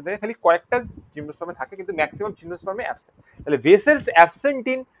 জিমনোস্পার্মে অ্যাবসেন্ট থাকে, খালি কয়েকটা জিমনোস্পার্মে থাকে কিন্তু ম্যাক্সিমাম জিমনোস্পার্মে অ্যাবসেন্ট, তাহলে vessels absent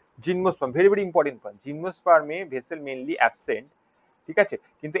in gymnosperm, very very important point, জিমনোস্পার্মে vessel mainly absent, ঠিক আছে,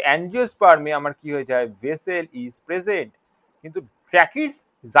 কিন্তু অ্যাঞ্জিওস্পার্মে আমার কি হয়ে যায় ভেসেল ইজ প্রেজেন্ট, কিন্তু ট্র্যাকিডস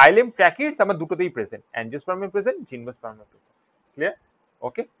জাইলেম ট্র্যাকিডস আমার দুটোতেই present, অ্যাঞ্জিওস্পার্মে present জিমনোস্পার্মে present. Clear?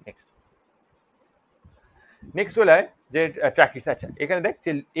 Okay next, next চলে হয় যে ট্র্যাকিডস। আচ্ছা এখানে দেখ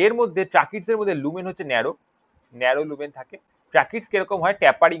যে এর মধ্যে ট্র্যাকিডস এর মধ্যে লুমেন হচ্ছে ন্যারো, ন্যারো লুমেন থাকে, ট্র্যাকিডস কিরকম হয়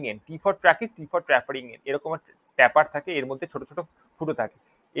tapering and, T for ট্র্যাকিডস T for tapering and, এরকম ট্যাপার থাকে, এর মধ্যে ছোট ছোট ফুটো থাকে,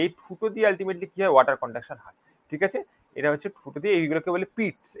 এই ফুটো দিয়ে আলটিমেটলি কি হয় ওয়াটার কন্ডাকশন হয়, ঠিক আছে, এটা হচ্ছে ফুটো দিয়ে, এইগুলোকে বলে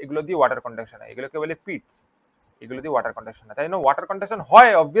পিটস, এগুলো দিয়ে ওয়াটার কন্ডাকশন হয়, এগুলোকে বলে পিটস, এগুলো দিয়ে ওয়াটার কন্ডাকশন হয়, তাই জন্য ওয়াটার কন্ডাকশন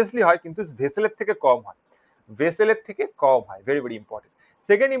হয় অবভিয়াসলি হয় কিন্তু ভেসেলের থেকে কম হয়, ভেসেলের থেকে কম হয়, very very important.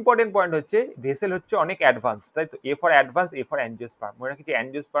 Second important point হচ্ছে ভেসেল হচ্ছে অনেক অ্যাডভান্স, তাই তো, A for advance, A for angiosperm, মনে রাখি যে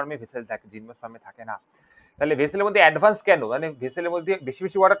অ্যাঞ্জিওস্পার্মে ভেসেল থাকে জিমনোস্পার্মে থাকে না, তাহলে ভেসেলের মধ্যে অ্যাডভান্স কেন, মানে ভেসেলের মধ্যে বেশি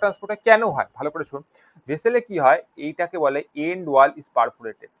বেশি ওয়াটার ট্রান্সপোর্ট কেন হয় ভালো করে শুন। ভেসেলে কি হয় এইটাকে বলে and wall is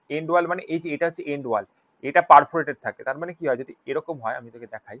perforated, and ওয়াল মানে এই যে এটা হচ্ছে এন্ড ওয়াল, এটা পারফোরেটেড থাকে, তার মানে কি হয় যদি এরকম হয় আমি তোকে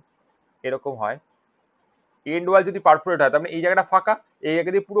দেখাই, এরকম হয় এন্ড ওয়াল যদি পারফোরেট হয় তার মানে এই জায়গাটা ফাঁকা, এই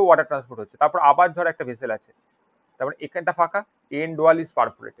জায়গা দিয়ে পুরো ওয়াটার ট্রান্সপোর্ট হচ্ছে, তারপর আবার ধর একটা ভেসেল আছে, তারপরে এখানটা ফাঁকা, এন্ড ওয়াল ইজ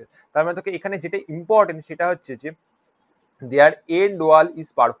পারফোরেটেড, তার মানে তোকে এখানে যেটা ইম্পর্টেন্ট সেটা হচ্ছে যে দেয়ার এন্ড ওয়াল ইজ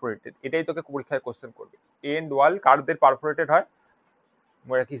পারফোরেটেড, এটাই তোকে পরীক্ষায় কোশ্চেন করবে, এন্ড ওয়াল কারদের পারফোরেটেড হয়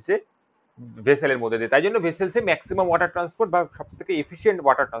মনে রাখিস যে ভেসেলের মধ্যে দিয়ে, তাই জন্য ভেসেলসে ম্যাক্সিমাম ওয়াটার ট্রান্সপোর্ট বা সব থেকে এফিসিয়েন্ট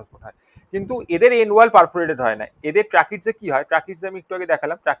ওয়াটার ট্রান্সপোর্ট হয়, কিন্তু এদের এন্ড ওয়াল পারফোরেটেড হয় না, এদের ট্র্যাকিডসে কি হয়, ট্র্যাকিডসে আমি একটু আগে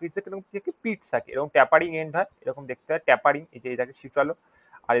দেখালাম ট্র্যাকিডসে কিরকম থেকে পিটস থাকে, এরকম ট্যাপারিং এন্ড হয়, এরকম দেখতে হয় ট্যাপারিং, এই যে এটাকে শিচালো,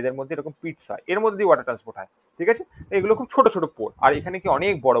 আর এদের মধ্যে এরকম পিটস হয়, এর মধ্যে দিয়ে ওয়াটার ট্রান্সপোর্ট হয়, ঠিক আছে, এগুলো খুব ছোট ছোট পোর, আর এখানে কি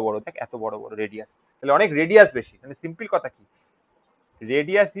অনেক বড় বড়, দেখ এত বড় বড় রেডিয়াস, তাহলে অনেক রেডিয়াস বেশি, মানে সিম্পল কথা কি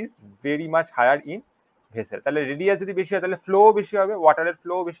radius is very much higher in vessel, তাহলে রেডিয়াস যদি বেশি হয় তাহলে ফ্লো বেশি হবে, ওয়াটারের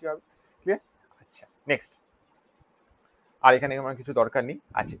ফ্লো বেশি হবে। ক্লিয়ার? আচ্ছা নেক্সট, আর এখানে আমার কিছু দরকার নেই।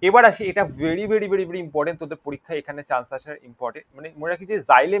 আচ্ছা এবার আসি, এটা very very very very important, তোদের পরীক্ষায় এখানে চান্স আসার ইম্পর্টেন্ট, মানে মনে রাখি যে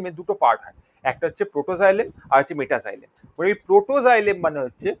জাইলেমে দুটো পার্ট হয়, একটা হচ্ছে প্রোটোজাইলেম আর হচ্ছে মেটাজাইলেম, মানে এই প্রোটোজাইলেম মানে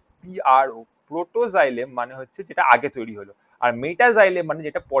হচ্ছে পিআরও, প্রোটোজাইলেম মানে হচ্ছে যেটা আগে তৈরি হলো, আর মেটাজাইলেম মানে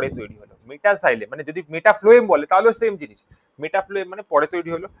যেটা পরে তৈরি হলো, মেটাজাইলেম মানে যদি মেটাফ্লোয়েম বলে তাহলেও সেম জিনিস, মেটাফ্লোয়েম মানে পরে তৈরি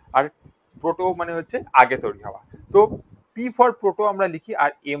হলো আর প্রোটো মানে হচ্ছে আগে তৈরি হওয়া, তো পি ফর প্রোটো আমরা লিখি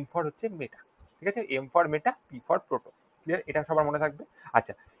আর এম ফর হচ্ছে মেটা, ঠিক আছে, M for meta P for proto. Clear? এটা সবার মনে থাকবে।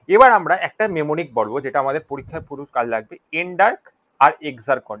 আচ্ছা এবার আমরা একটা মেমোনিক বলবো যেটা আমাদের পরীক্ষায় পুরো কাজ লাগবে, এন্ডার্ক আর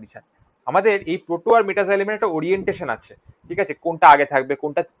এক্সার্ক কন্ডিশন, আমাদের এই প্রোটো আর মেটাজাইলেমের একটা ওরিয়েন্টেশন আছে, ঠিক আছে, কোনটা আগে থাকবে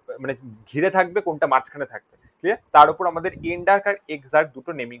কোনটা মানে ঘিরে থাকবে কোনটা মাঝখানে থাকবে, ক্লিয়ার, তার উপর আমাদের এন্ডার্ক আর এক্সার্ক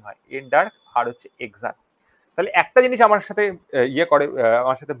দুটো নেমিং হয়, এন্ডার্ক আর হচ্ছে এক্সার্ক। তাহলে একটা জিনিস আমার সাথে ইয়ে করে,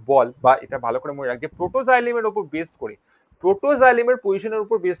 আমার সাথে বল বা এটা ভালো করে মনে রাখ যে প্রোটোজাইলেমের উপর বেস করে, প্রোটোজাইলেমের পজিশনের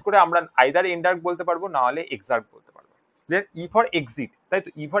উপর বেস করে আমরা আইদার এন্ডার্ক বলতে পারবো, না হলে এক্সার্ক বলতে পারবো। ক্লিয়ার? ই ফর এক্সিট, তাই তো,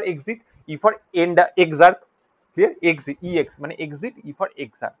 E for exit, E for এক্সার্ক। Clear? Exit, E x মানে এক্সিট, ই ফর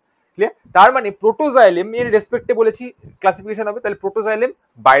এক্সার্ক। ক্লিয়ার? তার মানে প্রোটোজাইলেম এর রেসপেক্টে বলেছি ক্লাসিফিকেশন হবে, তাহলে প্রোটোজাইলেম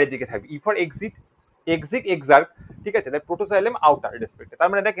বাইরের দিকে থাকবে, ই ফর এক্সিট, এক্সিট এক্সার্ক। ঠিক আছে, তাই প্রোটোজাইলেম আউটার রেসপেক্টে, তার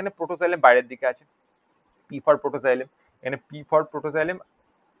মানে দেখ এখানে প্রোটোজাইলেম বাইরের দিকে আছে, P for protoxylem, এখানে P for protoxylem,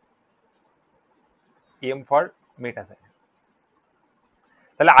 M for metaxylem।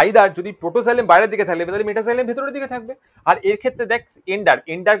 তাহলে আইদার যদি প্রোটোজাইলেম বাইরের দিকে থাকলে তাহলে মেটাজাইলেম ভেতরের দিকে থাকবে। আর এর ক্ষেত্রে দেখ এন্ডার্ক,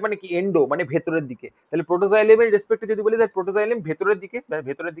 এন্ডার্ক মানে কি, এন্ডো মানে ভেতরের দিকে, তাহলে প্রোটোজাইলেমের রেসপেক্টে যদি বলি তাহলে প্রোটোজাইলেম ভেতরের দিকে,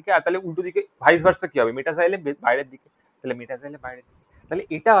 ভেতরের দিকে, আর তাহলে উল্টো দিকে ভাইস ভার্সা কি হবে, মেটাজাইলেম বাইরের দিকে, তাহলে মেটাজাইলেম বাইরের দিকে। তাহলে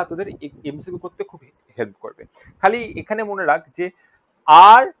এটা তোদের এমসিকিউ করতে খুব হেল্প করবে। খালি এখানে মনে রাখ যে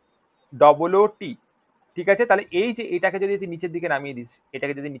আর ডবল ও টি, ঠিক আছে, তাহলে এই যে এটাকে যদি তুই নিচের দিকে নামিয়ে দিস,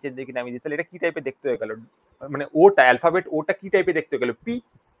 এটাকে যদি নিচের দিকে নামিয়ে দিস, তাহলে এটা কি টাইপের দেখতে হয়ে গেল, মানে ওটা অ্যালফাবেট ওটা কি টাইপের দেখতে হয়ে গেল, পি,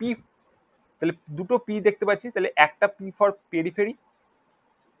 পি। তাহলে দুটো পি দেখতে পাচ্ছি, তাহলে একটা পি ফর পেরিফেরি,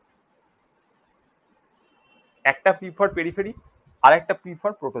 একটা পি ফর পেরিফেরি, আর একটা পি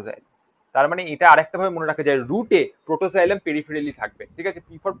ফর প্রোটোজাইল। তার মানে এটা আরেকটা ভাবে মনে রাখা যায়, রুটে প্রোটোজাইলেম পেরিফেরালি থাকবে, ঠিক আছে,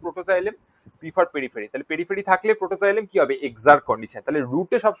 P for protoxylem, P for periphery, তাহলে পেরিফেরি থাকলে প্রোটোজাইলেম কি হবে, এক্সার্ক কন্ডিশন, তাহলে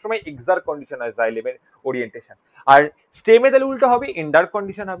রুটে সবসময় এক্সার্ক কন্ডিশন হয় জাইলেমের ওরিয়েন্টেশন। আর স্টেমে তাহলে উল্টো হবে, এন্ডার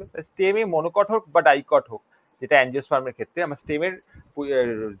কন্ডিশন হবে, স্টেমে মনোকট হোক বা ডাইকট হোক, যেটা অ্যাঞ্জিওস্পার্মের ক্ষেত্রে, আমার স্টেমের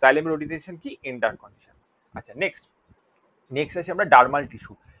জাইলেমের ওরিয়েন্টেশন কি, এন্ডার কন্ডিশন। আচ্ছা নেক্সট, নেক্সট আসি আমরা ডার্মাল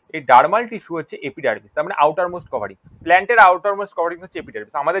টিস্যু। এই ডার্মাল টিস্যু হচ্ছে এপিডার্মিস, তার মানে আউটার মোস্ট কভারিং। প্ল্যান্টের আউটার মোস্ট কভারিং হচ্ছে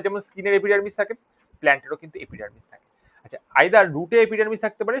এপিডার্মিস, আমাদের যেমন স্কিনের এপিডার্মিস থাকে, প্ল্যান্টেরও কিন্তু এপিডার্মিস থাকে। আচ্ছা, আইদার রুটে এপিডার্মিস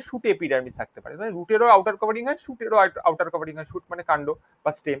থাকতে পারে, শুটে এপিডার্মিস থাকতে পারে, মানে রুটেরও আউটার কভারিং হয়, শুটেরও আউটার কভারিং হয়, শুট মানে কাণ্ড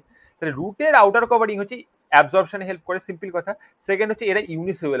বা স্টেম। তাহলে রুটের আউটার কভারিং হচ্ছে অ্যাবজর্পশনে হেল্প করে, সিম্পল কথা। সেকেন্ড হচ্ছে এরা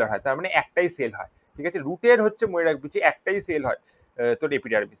ইউনিসেলুলার হয়, তার মানে একটাই সেল হয়, ঠিক আছে, রুটের হচ্ছে মনে রাখবি যে একটাই সেল হয় তোর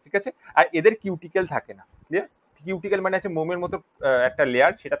এপিডার্মিস, ঠিক আছে। আর এদের কিউটিকেল থাকে না, ক্লিয়ার? কিউটিক্যাল মানে আছে মোমের মতো একটা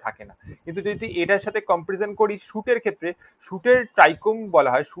লেয়ার, সেটা থাকে না। কিন্তু যদি এটার সাথে কম্পারিজন করি শুটের ক্ষেত্রে, শুটের ট্রাইকোম বলা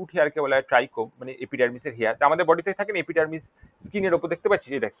হয়, শুট হেয়ারকে বলা হয় ট্রাইকোম, মানে এপিডার্মিসের হেয়ার। আমাদের বডিতে থাকে না এপিডার্মিস, স্কিনের উপর দেখতে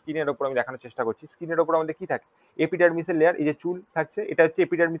পাচ্ছিস, এই দেখ স্কিনের উপর আমি দেখানোর চেষ্টা করছি, স্কিনের উপর আমাদের কি থাকে, এপিডার্মিসের লেয়ার, এই যে চুল থাকছে এটা হচ্ছে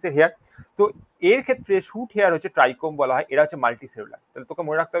এপিডার্মিসের হেয়ার। তো এর ক্ষেত্রে শুট হেয়ার হচ্ছে ট্রাইকোম বলা হয়, এরা হচ্ছে মাল্টি সেলুলার। তাহলে তোকে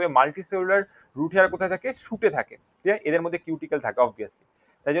মনে রাখতে হবে মাল্টি সেলুলার রুট হেয়ার কোথায় থাকে, শুটে থাকে, ঠিক আছে, এদের মধ্যে কিউটিক্যাল থাকে অবভিয়াসলি।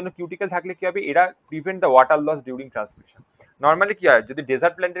 তাই জন্য কিউটিক্যাল থাকলে কি হবে, এরা prevent the water loss during transmission. Normally কি হয়, যদি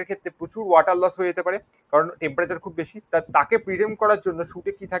ডেজার্ট প্ল্যান্টের ক্ষেত্রে প্রচুর ওয়াটার লস হয়ে যেতে পারে, কারণ টেম্পারেচার খুব বেশি, তাকে প্রিভেন্ট করার জন্য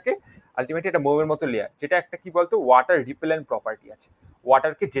শুটে কি থাকে, আলটিমেটলি এটা মোমের মতো লেয়ার, যেটা একটা কি বলতো ওয়াটার রিপেলেন্ট প্রপার্টি আছে,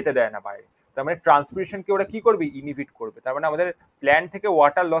 ওয়াটারকে যেতে দেয় না বাইরে। তার মানে ট্রান্সপিরেশনকে ওরা কি করবে, ইনহিবিট করবে, তার মানে আমাদের প্ল্যান্ট থেকে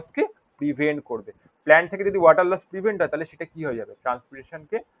ওয়াটার লসকে প্রিভেন্ট করবে। প্ল্যান্ট থেকে যদি ওয়াটার লস প্রিভেন্ট হয়, তাহলে সেটা কি হয়ে যাবে,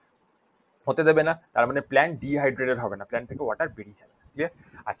 ট্রান্সপিরেশনকে হতে দেবে না, তার মানে প্ল্যান্ট ডিহাইড্রেটেড হবে না, প্ল্যান্ট থেকে ওয়াটার বেরিয়ে যাবে, ক্লিয়ার?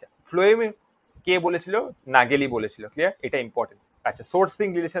 আচ্ছা, ফ্লোয়েম কে বলেছিল, নাগেলি বলেছিল, ক্লিয়ার, এটা ইম্পর্টেন্ট। আচ্ছা, সোর্সিং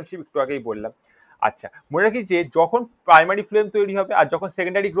রিলেশনশিপ একটু আগেই বললাম। আচ্ছা, মনে রাখি যে যখন প্রাইমারি ফ্লেম তৈরি হবে আর যখন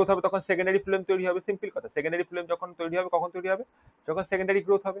সেকেন্ডারি গ্রোথ হবে, তখন সেকেন্ডারি ফ্লেম তৈরি হবে, সিম্পল কথা। সেকেন্ডারি ফ্লেম যখন তৈরি হবে, কখন তৈরি হবে, যখন সেকেন্ডারি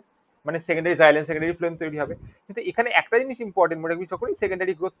গ্রোথ হবে, মানে সেকেন্ডারি জাইলেন, সেকেন্ডারি ফ্লেম তৈরি হবে। কিন্তু এখানে একটা জিনিস ইম্পর্টেন্ট মনে রাখবি, যখনই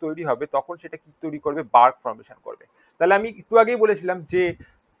সেকেন্ডারি গ্রোথ তৈরি হবে তখন সেটা কি তৈরি করবে, বার্ক ফর্মেশন করবে। তাহলে আমি একটু আগেই বলেছিলাম যে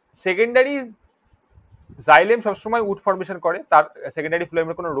সেকেন্ডারি জাইলেম সবসময় উড ফর্মেশন করে, তার সেকেন্ডারি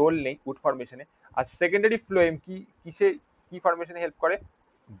ফ্লোয়েমের কোনো রোল নেই উড ফর্মেশনে। আর সেকেন্ডারি ফ্লোয়েম কি কিসে, কি ফর্মেশনে হেল্প করে,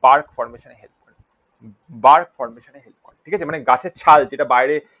 বার্ক ফর্মেশনে হেল্প করে, বার্ক ফর্মেশনে হেল্প করে, ঠিক আছে, মানে গাছের ছাল যেটা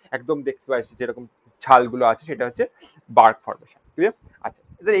বাইরে একদম দেখতে পাচ্ছি যেরকম ছালগুলো আছে, সেটা হচ্ছে বার্ক ফর্মেশন, ক্লিয়ার? আচ্ছা,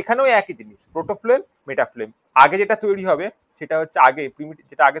 এখানেও একই জিনিস, প্রোটোফ্লোয়েম, মেটাফ্লোয়েম। আগে যেটা তৈরি হবে সেটা হচ্ছে আগে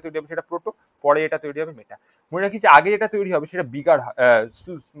যেটা আগে তৈরি হবে সেটা প্রোটো, পরে এটা তৈরি হবে মেটা। মনে রাখি যে আগে যেটা তৈরি হবে সেটা বিগার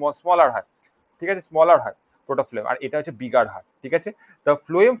স্মলার হয়, ঠিক আছে, স্মলার হয় প্রোটোফ্লোয়েম, আর এটা হচ্ছে বিগার হয়, ঠিক আছে। তো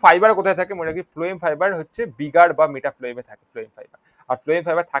ফ্লোয়েম ফাইবার কোথায় থাকে, মনে রাখি ফ্লোয়েম ফাইবার হচ্ছে বিগার বা মেটাফ্লোয়েমে থাকে ফ্লোয়েম ফাইবার, আর ফ্লোয়েম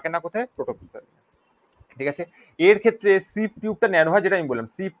ফাইবার থাকে না কোথায়, প্রোটোফ্লোয়েমে, ঠিক আছে। এর ক্ষেত্রে সিফ টিউবটা ন্যানো হয়, যেটা আমি বললাম,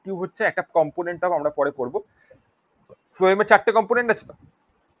 সিফ টিউব হচ্ছে একটা কম্পোনেন্ট অফ, আমরা পরে পড়বো। ফ্লোয়েমের চারটে কম্পোনেন্ট আছে তো,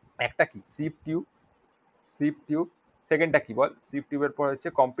 একটা কি সিফ টিউব, সিফ টিউব, সেকেন্ডটা কি বল, সিফ টিউবের পর হচ্ছে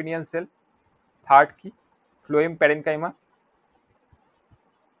কম্পিনিয়ন সেল, থার্ড কি ফ্লোয়েম প্যারেনকাইমা,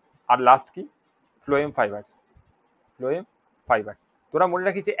 আর লাস্ট কি ফ্লোয়েম ফাইবার্স, ফ্লোয়েম ফাইবার। তোরা মনে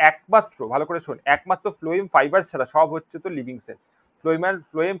রাখিস যে একমাত্র, ভালো করে শোন, একমাত্র ফ্লোয়েম ফাইবার ছাড়া সব হচ্ছে তো লিভিং সেল,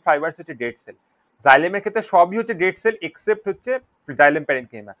 ফ্লোয়েম ফাইবারস হচ্ছে ডেড সেল। জাইলেমের ক্ষেত্রে সবই হচ্ছে ডেড সেল এক্সেপ্ট হচ্ছে জাইলেম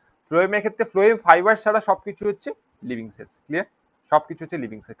প্যারেনকাইমা। ফ্লোয়েমের ক্ষেত্রে ফ্লোয়েম ফাইবার ছাড়া সবকিছু হচ্ছে লিভিং সেলস, ক্লিয়ার? সবকিছু হচ্ছে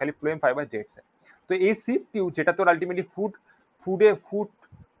লিভিং সেল, খালি ফ্লোয়েম ফাইবার ডেড সেল। তো এই সিপ টিউব যেটা তোর আলটিমেটলি ফুড ফুডে ফুড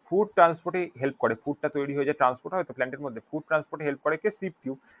ফুড ট্রান্সপোর্টে হেল্প করে, ফুডটা তৈরি হয়ে যায়, ট্রান্সপোর্ট হয় তো প্ল্যান্টের মধ্যে, ফুড ট্রান্সপোর্টে হেল্প করে কে, সিপ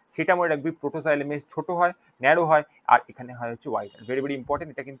টিউব। সেটা মনে রাখবি প্রোটোজাইলেমে ছোট হয়, ন্যারো হয়, আর এখানে হয় হচ্ছে ওয়াইড। ভেরি ভেরি ইম্পর্টেন্ট,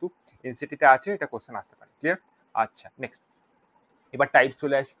 এটা কিন্তু এনসিটিতে আছে, এটা কোশ্চেন আসতে পারে। ক্লিয়ার? আচ্ছা নেক্সট, এবার টাইপ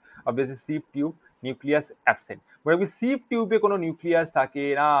চলে আসি। Obviously sheep tube, nucleus absent. মনে রাখবি সিপ টিউবে কোনো নিউক্লিয়াস থাকে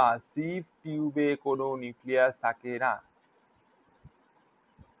না, সিপ টিউবে কোনো নিউক্লিয়াস থাকে না।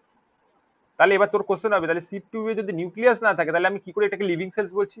 তাহলে এবার তোর কোশ্চেন হবে, তাহলে সিপ টিউবে যদি নিউক্লিয়াস না থাকে তাহলে আমি কি করে এটাকে লিভিং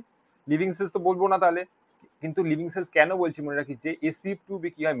সেলস বলছি? লিভিং সেলস তো বলবো না তাহলে। কিন্তু লিভিং সেলস কেন বলছি মনে রাখিস, যে এই সিপ টিউবে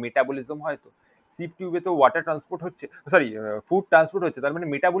কি হয়, মেটাবলিজম হয়। তো সিপ টিউবে তো ওয়াটার ট্রান্সপোর্ট হচ্ছে, সরি ফুড ট্রান্সপোর্ট হচ্ছে, তার মানে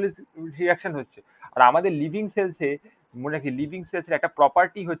মেটাবলিজম রিয়াকশন হচ্ছে। আর আমাদের লিভিং সেলসে মনে রাখি, লিভিং সেলসের একটা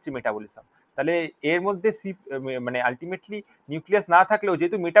প্রপার্টি হচ্ছে মেটাবলিজম। তাহলে এর মধ্যে সিপ মানে আলটিমেটলি নিউক্লিয়াস না থাকলেও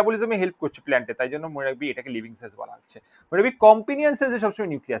যেহেতু মেটাবলিজমে হেল্প করছে প্ল্যান্টে, তাই জন্য মনে রাখবি এটাকে লিভিং সেলস বলা হচ্ছে। মনে রাখবি কম্পিনিয়ন সেলসে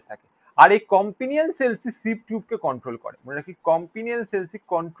সবসময় নিউক্লিয়াস থাকে, আর এই কম্পিনিয়ন সেলসই সিপ টিউবকে কন্ট্রোল করে। মনে রাখি companion সেলসই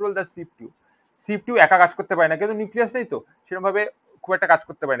control the sheep tube. Sheep tube একা কাজ করতে পারে না, কিন্তু নিউক্লিয়াস নেই তো সেরকম ভাবে খুব একটা কাজ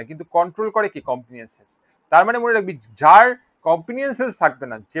করতে পারে না, কিন্তু কন্ট্রোল করে কি, কম্পিনিয়ন সেলস। তার মানে মনে রাখবি যার কম্পিনিয়ন সেলস থাকবে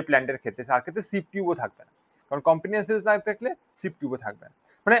না যে প্ল্যান্টের ক্ষেত্রে, তার ক্ষেত্রে সিপ টিউবও থাকবে না। কারণ কম্পিনিয়ন সেলস না থাকলে সিপ টিউবও থাকবে না।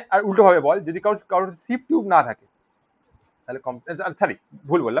 মানে আর উল্টো ভাবে বল, যদি কারোর সিপ টিউব না থাকে তাহলে সরি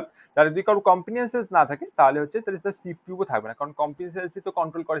ভুল বললাম, তাহলে যদি কারোর কম্পিনিয়ন সেলস না থাকে তাহলে হচ্ছে তাহলে সিপ টিউবও থাকবে না, কারণ কম্পিনিয়ন সেলসই তো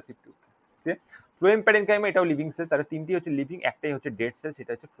কন্ট্রোল করে সিপ টিউব। ঠিক আছে? ফ্লোয়েম প্যারেনকাইমা এটাও লিভিং সেল, তাহলে তিনটি হচ্ছে লিভিং, একটাই হচ্ছে ডেড সেল,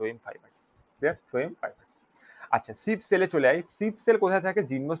 সেটা হচ্ছে phloem fibres. Clear? Phloem fibres. আচ্ছা সিপ সেলে চলে আই। সিপ সেল কোথায় থাকে?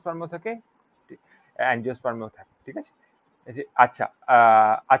 জিমনোস্পার্ম থাকে, অ্যাঞ্জিওস্পার্মেও থাকে। ঠিক আছে? আচ্ছা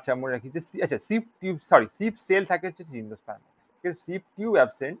আচ্ছা মনে রাখি যে আচ্ছা sheep tube sorry sheep sell থাকে হচ্ছে জিমনোস্পার্মে, ঠিক আছে? সিপ টিউব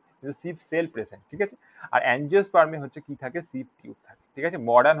অ্যাবসেন্ট কিন্তু সিপ সেল প্রেজেন্ট। ঠিক আছে? আর অ্যাঞ্জিওস্পার্মে হচ্ছে কি থাকে? সিপ টিউব থাকে। ঠিক আছে?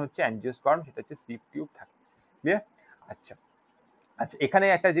 মডার্ন হচ্ছে অ্যাঞ্জিওস্পার্ম, সেটা হচ্ছে সিপ টিউব থাকে। ক্লিয়ার? আচ্ছা আচ্ছা, এখানে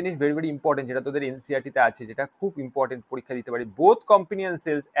একটা জিনিস ভেরি ভেরি ইম্পর্টেন্ট, যেটা তোদের এনসিইআরটি তে আছে, যেটা খুব ইম্পর্টেন্ট, পরীক্ষা দিতে পারি। Both companion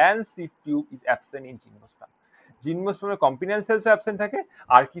sales and sheep tube is absent in gymnosperm. জিমনোস্পার্মে companion sales absent থাকে,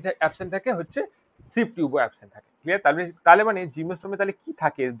 আর কি অ্যাবসেন্ট থাকে হচ্ছে সিপ টিউবও অ্যাবসেন্ট থাকে। ক্লিয়ার? তাহলে তাহলে মানে জিমনোস্পার্মে তাহলে কি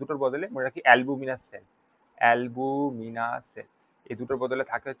থাকে দুটোর বদলে? মনে রাখি অ্যালবুমিনাস সেল, অ্যালবুমিনাস সেল, এই দুটোর বদলে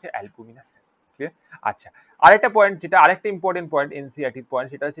থাকে হচ্ছে অ্যালবুমিনাস সেল। ক্লিয়ার? আচ্ছা, আরেকটা পয়েন্ট, যেটা আরেকটা ইম্পর্টেন্ট পয়েন্ট এনসিইআরটির পয়েন্ট,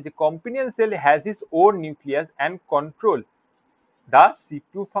 সেটা হচ্ছে যে companion sell has its own nucleus and control the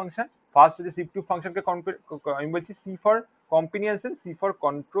C2 function. First হচ্ছে C2 function কে আমি বলছি C for comprehension, C for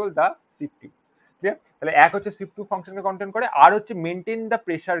control the C2। Clear? তাহলে এক হচ্ছে C2 function কে কন্ট্রোল করে, আর হচ্ছে maintain the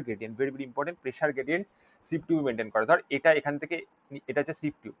pressure gradient. Very very important, pressure gradient C2 maintain করে। ধর এটা এখান থেকে, এটা হচ্ছে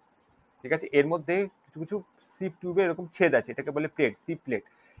C2, ঠিক আছে? এর মধ্যে কিছু কিছু সিপ টিউবে এরকম ছেদ আছে, এটাকে বলে প্লেট, সিপ প্লেট।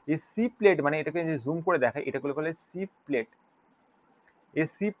 এই সিপ প্লেট মানে এটাকে জুম করে দেখায়, এটাকে বলে সিপ প্লেট। এই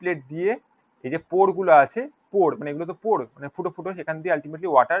সি প্লেট দিয়ে এই যে পোর গুলো আছে, পোর মানে এগুলো তো পোর মানে ফুটো ফুটো, সেখান দিয়ে আলটিমেটলি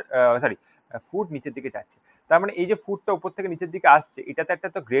ওয়াটার সরি ফুড নিচের দিকে যাচ্ছে। তার মানে এই যে ফুডটা উপর থেকে নিচের দিকে আসছে, এটাতে একটা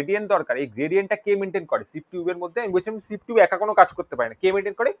তো গ্রেডিয়েন্ট দরকার। এই গ্রেডিয়েন্টটা কে মেনটেন করে? সিপ টিউবের মধ্যে। আমি বলছিলাম সিপ টিউব একা কোনো কাজ করতে পারে না, কে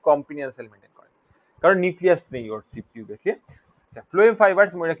মেনটেন করে? কম্পিনিয়ন সেল মেনটেন করে, কারণ নিউক্লিয়াস নেই ওর সিপ টিউবে। ফ্লোয়েম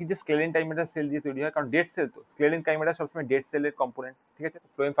ফাইবারস মনে রাখি যে স্ক্লেরেন কাইমেরা সেল দিয়ে তৈরি হয়, কারণ ডেড সেল তো স্ক্লেরেন কাইমেরা সবসময় ডেড সেলের কম্পোনেন্ট। ঠিক আছে?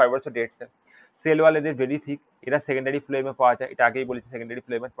 Phloem ফাইবারসও dead cell. Cell wall এদের ভেরি থিক, এরা সেকেন্ডারি ফ্লোয়েমে পাওয়া যায়, এটা আগেই বলেছি সেকেন্ডারি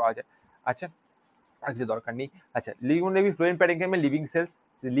ফ্লোয়েমে পাওয়া যায়। আচ্ছা আর কিছু দরকার নেই। আচ্ছা লিগুন নেবি phloem প্যারেনকাইমে living sales.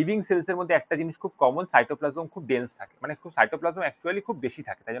 Living sales এর মধ্যে একটা জিনিস খুব কমন, সাইটোপ্লাজম খুব ডেন্স থাকে, মানে খুব সাইটোপ্লাজম অ্যাকচুয়ালি খুব বেশি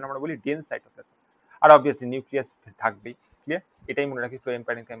থাকে, তাই জন্য আমরা বলি ডেন্স সাইটোপ্লাজম। আর অবভিয়াসলি নিউক্লিয়াস থাকবেই। ক্লিয়ার? এটাই মনে রাখি ফ্লোয়েম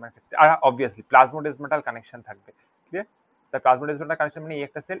প্যারেনকাইমার ক্ষেত্রে। আর অবভিয়াসলি প্লাজমোডেজমাটাল কানেকশন থাকবে। ক্লিয়ার? তার প্লাজমোডেজমাটাল কানেকশন মানে এই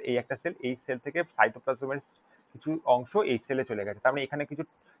একটা সেল, এই একটা সেল, এই সেল থেকে সাইটোপ্লাজমের কিছু অংশ এই সেলে চলে গেছে, তার মানে এখানে কিছু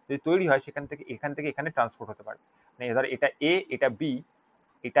যদি তৈরি হয় সেখান থেকে এখানে ট্রান্সপোর্ট হতে পারে। মানে ধর এটা এ, এটা বি,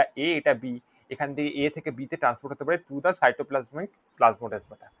 এটা এ, এটা বি, এখান থেকে এ থেকে বি তে ট্রান্সপোর্ট হতে পারে থ্রু দ্য সাইটোপ্লাজমিক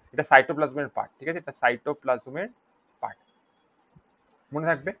প্লাজমোডেজমাটা। এটা সাইটোপ্লাজমের পার্ট। ঠিক আছে? এটা সাইটোপ্লাজমের পার্ট, মনে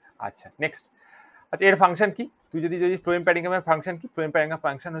থাকবে। আচ্ছা নেক্সট, আচ্ছা এর ফাংশন কি? তুই যদি যদি ফ্লোয়েম প্যারেনকাইমের ফাংশন কি? ফ্লোয়েম প্যারেনকাইম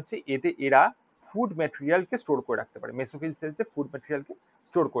ফাংশন হচ্ছে এতে এরা ফুড ম্যাটেরিয়ালকে স্টোর করে রাখতে পারে, মেসোফিল সেলসে ফুড ম্যাটেরিয়ালকে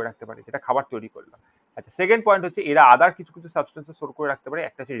স্টোর করে রাখতে পারে, যেটা খাবার তৈরি করলো। আচ্ছা সেকেন্ড পয়েন্ট হচ্ছে এরা আদার কিছু কিছু সাবস্টেন্স স্টোর করে রাখতে পারে,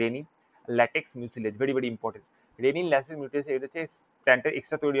 একটা হচ্ছে renin, latex, mucilage. Very very important, renin, latex, mucilage এটা হচ্ছে প্ল্যান্টের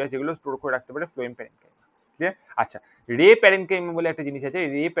এক্সট্রা তৈরি হয়, যেগুলো স্টোর করে রাখতে পারে ফ্লোয়েম প্যারেনকাইম। ক্লিয়ার? আচ্ছা রে প্যারেনকাইমা বলে একটা জিনিস আছে,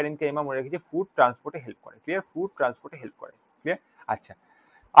 রে প্যারেনকাইমা মনে রেখেছে ফুড ট্রান্সপোর্টে হেল্প করে। ক্লিয়ার? ফুড ট্রান্সপোর্টে হেল্প করে। ক্লিয়ার? আচ্ছা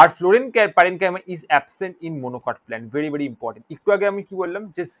আর fluorine parenchyma is absent in মোনোকট plant. Very very important. একটু আগে আমি কি বললাম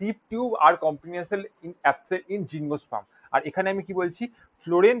যে sheep tube R companion in absent in gymnosperm, আর এখানে আমি কি বলছি?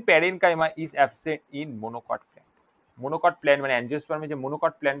 Fluorine parenchyma is absent in মোনোকট plant. মোনোকট plant মানে অ্যাঞ্জিওস্পার্মে যে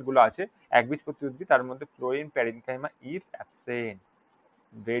মোনোকট প্ল্যান্ট গুলো আছে একবীজপত্রী উদ্ভিদ, তার মধ্যে fluorine parenchyma is absent.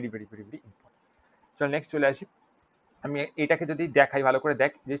 Very very very very important. চল নেক্সট চলে আসি। আমি এটাকে যদি দেখাই, ভালো করে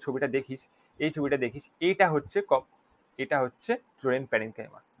দেখ, যে ছবিটা দেখিস, এই ছবিটা দেখিস, এটা হচ্ছে ফ্লোরেন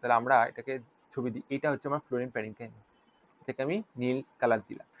প্যারেনকাইমা। তাহলে আমরা এটাকে ছবি দিই, এটা হচ্ছে আমার ফ্লোরিন প্যারেনকাইমা, এটাকে আমি নীল কালার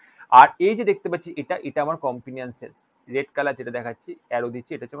দিলাম। আর এই যে দেখতে পাচ্ছি এটা আমার কম্পিনিয়ন সেলস, রেড কালার যেটা দেখাচ্ছি অ্যারো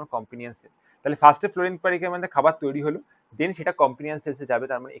দিচ্ছি, এটা হচ্ছে আমার কম্পিনিয়ন সেল। তাহলে ফার্স্টে ফ্লোরিন প্যারেনকাইমাতে খাবার তৈরি হলো, দেন সেটা কম্পিনিয়ন সেলসে যাবে,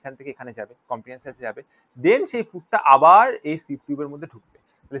 তার মানে এখান থেকে এখানে যাবে, কম্পিনিয়ন সেলসে যাবে, দেন সেই ফুডটা আবার এই সিপ টিউবের মধ্যে ঢুকবে।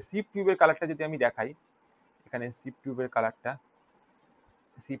 তাহলে সিপ টিউবের কালারটা যদি আমি দেখাই, এখানে সিপ টিউবের কালারটা,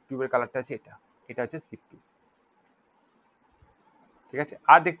 সিপ টিউবের কালারটা আছে এটা, এটা হচ্ছে সিপ টিউব, ঠিক আছে।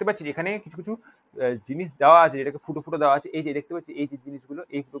 আর দেখতে পাচ্ছি এখানে কিছু কিছু জিনিস দেওয়া আছে, যেটাকে ফুটো ফুটো দেওয়া আছে, এই যে দেখতে পাচ্ছি এই যে জিনিসগুলো,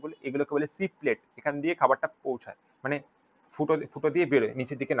 এই ফুটোগুলো, এগুলোকে বলে সিপ প্লেট, এখান দিয়ে খাবারটা পৌঁছায়, মানে ফুটো ফুটো দিয়ে বেরোয়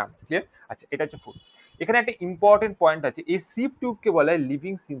নিচের দিকে নামে, ক্লিয়ার। আচ্ছা, এটা হচ্ছে ফুড। এখানে একটা ইম্পর্টেন্ট পয়েন্ট আছে, এই সিপ টিউবকে বলা হয়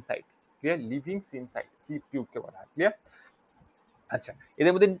লিভিং সিনসাইট, ক্লিয়ার, লিভিং সিনসাইট সিপ টিউবকে বলা হয়, ক্লিয়ার। আচ্ছা,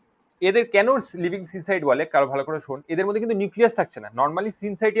 এদের মধ্যে, এদের কেন লিভিং সিনসাইট বলে, কারো ভালো করে শোন, এদের মধ্যে কিন্তু নিউক্লিয়াস থাকছে না। নর্মালি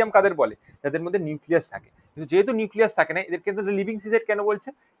সিনসাইটিয়াম কাদের বলে, যাদের মধ্যে নিউক্লিয়াস থাকে, কিন্তু যেহেতু নিউক্লিয়াস থাকে না, এদের কিন্তু লিভিং সিনসাইট কেন বলছে,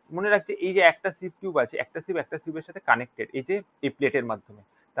 মনে রাখছে এই যে একটা সিপ টিউব আছে, একটা সিপ একটা সিপের সাথে কানেক্টেড, এই যে এই প্লেটের মাধ্যমে,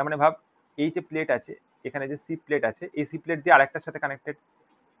 তার মানে ভাব এই যে প্লেট আছে, এখানে যে সিপ প্লেট আছে, এই সিপ প্লেট দিয়ে আরেকটার সাথে কানেক্টেড,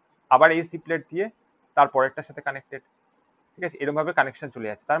 আবার এই সিপ প্লেট দিয়ে তারপরেরটার সাথে কানেক্টেড, ঠিক আছে, এরকম ভাবে কানেকশন চলে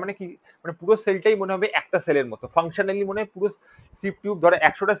যাচ্ছে। তার মানে কি, মানে পুরো সেলটাই মনে হবে একটা সেলের মতো, ফাংশনালি মনে হয় পুরো সিপ টিউব, ধরো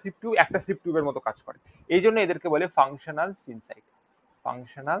 100টা সিপ টিউব একটা সিপ টিউবের মতো কাজ করে। এই জন্য এদেরকে বলে ফাংশনাল সিনসাইট,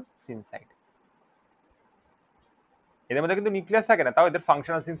 ফাংশনাল সিনসাইট। এদের মধ্যে কিন্তু নিউক্লিয়াস থাকে না, তাও এদের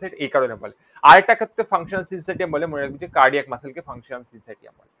ফাংশনাল সিনসাইট এই কারণে বলে। আরেকটা ক্ষেত্রে ফাংশনাল সিনসাইটিয়াম বলে, মনে রাখবি যে কার্ডিয়াক মাসেলকে ফাংশনাল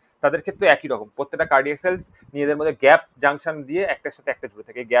সিনসাইটিয়াম বলে। তাদের ক্ষেত্রে একই রকম, প্রত্যেকটা কার্ডিয়াক সেলস নিজেদের মধ্যে গ্যাপ জাংশন দিয়ে একটার সাথে একটা জুড়ে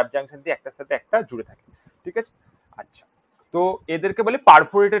থাকে, গ্যাপ জাংশন দিয়ে একটার সাথে একটা জুড়ে থাকে, ঠিক আছে। আচ্ছা, তো এদেরকে বলে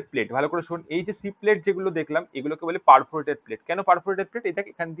পারফোরেটেড প্লেট। ভালো করে শোন, এই যে সি প্লেট যেগুলো দেখলাম, এগুলোকে বলে পারফোরেটেড প্লেট। কেন পারফোরেটেড প্লেট, এটা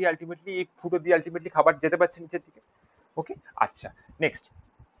এখান দিয়ে আলটিমেটলি এই ফুটো দিয়ে আলটিমেটলি খাবার যেতে পারছে নিচের দিকে। ওকে, আচ্ছা, নেক্সট।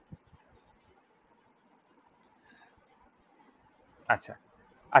 আচ্ছা,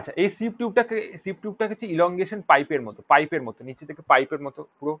 আচ্ছা, এই সিপ টিউবটাকে হচ্ছে ইলংগেশন পাইপের মতো, পাইপের মতো নিচে থেকে, পাইপের মতো,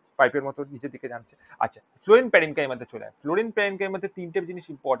 পুরো পাইপের মতো নিচের দিকে যাচ্ছে। আচ্ছা, ফ্লোরিন প্যারেনকাইমাতে চলে আসে। ফ্লোরিন প্যারেনকাইমাতে তিনটে জিনিস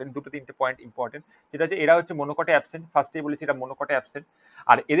ইম্পর্টেন্ট, দুটো তিনটে পয়েন্ট ইম্পর্টেন্ট, যেটা হচ্ছে এরা হচ্ছে মনোকটে অ্যাবসেন্ট, ফার্স্টেই বলেছি এটা মনোকটে অ্যাবসেন্ট।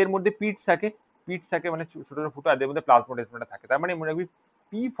 আর এদের মধ্যে পিটস থাকে, পিটস থাকে মানে ছোট ছোট ফুটো, এদের মধ্যে প্লাজমোডেসমাটা থাকে। তার মানে মনে রাখবি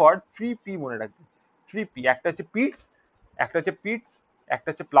পি ফর 3 পি, মনে রাখবি 3 পি, একটা হচ্ছে পিটস, একটা হচ্ছে পিটস, একটা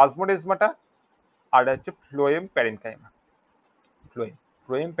হচ্ছে প্লাজমোডেসমাটা, আর হচ্ছে phloem parenchyma, phloem,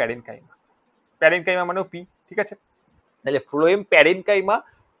 phloem parenchyma, parenchyma মানেও পি, ঠিক আছে। তাহলে ফ্লোয়েম প্যারেনকাইমা,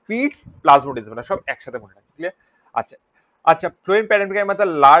 পিটস, প্লাজমোডেসমাটা সব একসাথে মনে রাখবে, ক্লিয়ার। আচ্ছা, আচ্ছা, ফ্লোয়েম প্যারেনকাইমা তো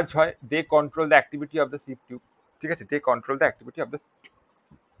লার্জ হয়, দে control the activity of the sheep tube, ঠিক আছে, দে control the activity of the.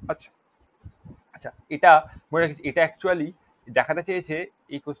 আচ্ছা, আচ্ছা, এটা মনে রাখিস, এটা অ্যাকচুয়ালি দেখাতে চেয়েছে,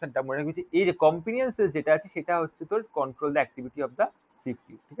 এই কোশ্চেনটা মনে রাখবি যে এই যে কম্পিনিয়ন সেল যেটা আছে, সেটা হচ্ছে তোর control the activity of the sheep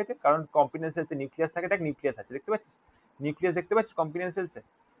tube, ঠিক আছে। কারণ কম্পিনিয়ন সেলসে নিউক্লিয়াস থাকে, দেখ নিউক্লিয়াস আছে, দেখতে পাচ্ছিস নিউক্লিয়াস, দেখতে পাচ্ছিস কম্পিনিয়ন সেলসে,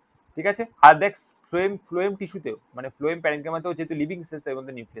 ঠিক আছে। আর দেখ ফ্লোয়েম, ফ্লোয়েম টিস্যুতেও, মানে ফ্লোয়েম প্যারেনকাইমাতেও যেহেতু লিভিং সেলস, এর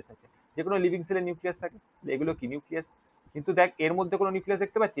মধ্যে নিউক্লিয়াস আছে, যে কোনো লিভিং সেলে নিউক্লিয়াস থাকে, এগুলো কি নিউক্লিয়াস। কিন্তু দেখ এর মধ্যে কোনো নিউক্লিয়াস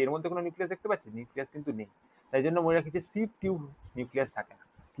দেখতে পাচ্ছি, এর মধ্যে কোনো নিউক্লিয়াস দেখতে পাচ্ছি, নিউক্লিয়াস কিন্তু নেই। তাই জন্য মনে রাখি যে সিপ টিউব নিউক্লিয়াস থাকে না,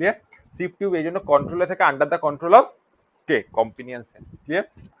 ক্লিয়ার। সিপ টিউব এই জন্য কন্ট্রোলে থাকে, under the control of K, companion sell, clear.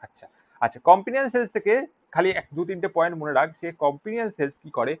 আচ্ছা, আচ্ছা, কম্পিনিয়ন সেলস থেকে খালি এক দু তিনটে পয়েন্ট মনে রাখ, সে কম্পিনিয়ন সেলস কি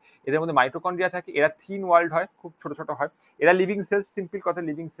করে, এদের মধ্যে মাইটোকন্ড্রিয়া থাকে, এরা থিন ওয়ার্ল্ড হয়, খুব ছোট ছোট হয়, এরা লিভিং সেলস, সিম্পল কথা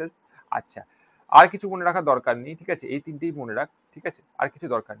লিভিং সেলস। আচ্ছা, আর কিছু মনে রাখার দরকার নেই, ঠিক আছে, এই তিনটেই মনে রাখ, ঠিক আছে, আর কিছু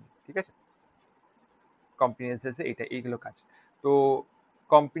দরকার নেই, ঠিক আছে। কম্পিনিয়ন সেলস এটা এইগুলো কাজ। তো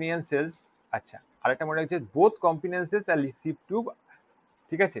কম্পিনিয়ন সেলস, আচ্ছা, আরেকটা মনে রাখছে, বোথ কম্পিনিয়ন সেলস আর সিপ টিউব,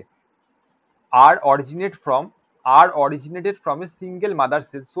 ঠিক আছে, are originate from are originated from a single mother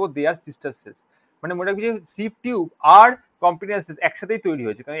cell, so they are sister cells। মানে মনে রাখবি যে সিপ টিউব আর কম্পিনিয়ন সেলস একসাথেই তৈরি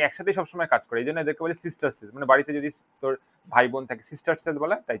হয়েছে, কারণ একসাথেই সবসময় কাজ করে, এই জন্য এদেরকে বলে সিস্টার সেলস। মানে বাড়িতে যদি তোর ভাই বোন থাকে, সিস্টার সেল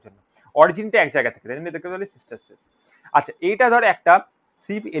বলা, তাই জন্য অরিজিনটা এক জায়গা থেকে, তাই জন্য এদেরকে বলে সিস্টার সেলস। আচ্ছা, এইটা ধর একটা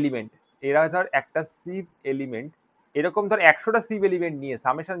সিপ এলিমেন্ট, এরা ধর একটা সিপ এলিমেন্ট, এরকম ধর 100টা সিপ এলিমেন্ট নিয়ে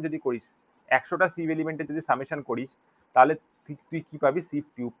সামেশন যদি করিস, 100টা সিপ এলিমেন্টের যদি সামেশন করিস, তাহলে তুই কি পাবি, সিপ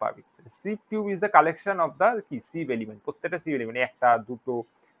টিউব পাবি। Sheep tube is the collection of the কি সিপ এলিমেন্ট, প্রত্যেকটা সিপ এলিমেন্ট, একটা দুটো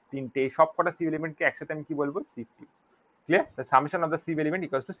তিনটে সব কটা সিপ এলিমেন্টকে একসাথে আমি কি বলবো, sheep tube, clear. The summation of the sheep element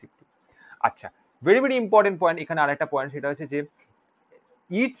equals to sheep tube. আচ্ছা, ভেরি ভেরি ইম্পর্টেন্ট পয়েন্ট, এখানে আরেকটা পয়েন্ট, সেটা হচ্ছে যে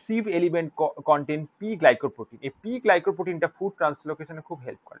each sheep element contain P glycoprotein. এই পি গ্লাইকোপ্রোটিনটা ফুড ট্রান্সলোকেশনে খুব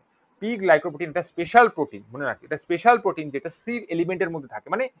হেল্প করে। পি গ্লাইকোপ্রোটিন এটা স্পেশাল প্রোটিন, মনে রাখ, এটা স্পেশাল প্রোটিন যেটা সিপ এলিমেন্টের মধ্যে থাকে,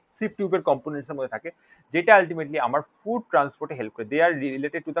 মানে সিপ টিউবের কম্পোনেন্টস এর মধ্যে থাকে, যেটা আলটিমেটলি আমার ফুড ট্রান্সপোর্টে হেল্প করে। দে আর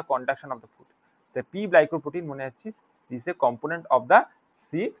related to the conduction of the food. The P glycoprotein মনে হচ্ছে is a component of the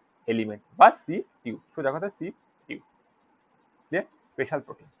sheep element বা সিপ টিউব, সোজা কথা সিপ টিউব, যে স্পেশাল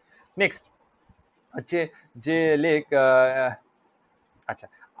প্রোটিন। নেক্সট হচ্ছে যে লেক, আচ্ছা,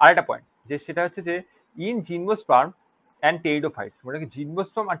 আরেকটা পয়েন্ট যে সেটা হচ্ছে যে ইন জিমনোস্পার্ম অ্যান্ড টেরিডোফাইটস, মনে রাখি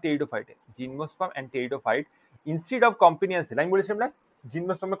gymnosperm R টেরিডোফাইটে, gymnosperm and pteridophyte instead of companion sell, আমি বলেছিলাম না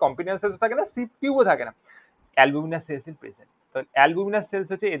জিমনোস্পার্মে কম্পিনিয়ন সেলস থাকে না, সিপ টিউবও থাকে না, অ্যালবুমিনাস সেলস ইজ প্রেজেন্ট। তো অ্যালবুমিনাস সেলস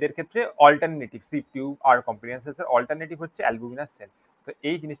হচ্ছে এদের ক্ষেত্রে অল্টারনেটিভ, সিপ টিউব আর কম্পিনিয়ন সেলসের অল্টারনেটিভ হচ্ছে অ্যালবুমিনাস সেল। তো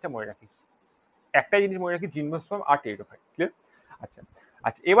এই জিনিসটা মনে রাখিস, একটাই জিনিস মনে রাখি, জিমনোস্পার্ম আর টেরিডোফাইট। ক্লিয়ার? আচ্ছা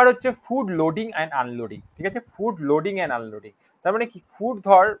আচ্ছা, এবার হচ্ছে ফুড লোডিং অ্যান্ড আনলোডিং। ঠিক আছে, ফুড লোডিং অ্যান্ড আনলোডিং তার মানে কি, ফুড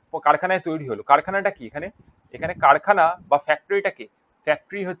ধর কারখানায় তৈরি হলো, কারখানাটা কি, এখানে এখানে কারখানা বা ফ্যাক্টরিটা কি,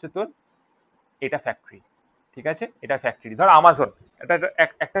 ফ্যাক্টরি হচ্ছে তোর, এটা ফ্যাক্টরি, ঠিক আছে, এটা ফ্যাক্টরি। ধর আমাজন, এটা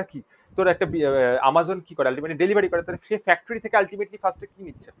একটা কি তোর একটা আমাজন কি করে আলটিমেটলি ডেলিভারি করে, তাহলে সে ফ্যাক্টরি থেকে আলটিমেটলি ফার্স্টে কি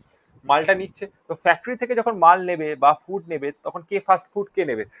নিচ্ছে, মালটা নিচ্ছে। তো ফ্যাক্টরি থেকে যখন মাল নেবে বা ফুড নেবে তখন কে ফার্স্ট ফুড কে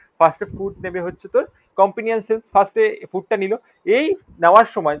নেবে, ফার্স্টে ফুড নেবে হচ্ছে তোর কম্পিনিয়ন সেলস, ফার্স্টে ফুডটা নিল। এই নেওয়ার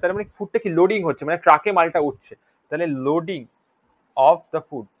সময় তার মানে ফুডটা কি লোডিং হচ্ছে, মানে ট্রাকে মালটা উঠছে, তাহলে loading of the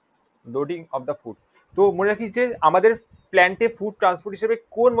food, loading of the food. তো মনে রাখিস যে আমাদের প্ল্যান্টে ফুড ট্রান্সপোর্ট হিসেবে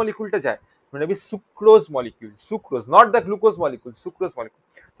কোন মলিকুলটা যায়, মনে রাখবি sucrose molecule, sucrose, not the glucose molecule, sucrose molecule.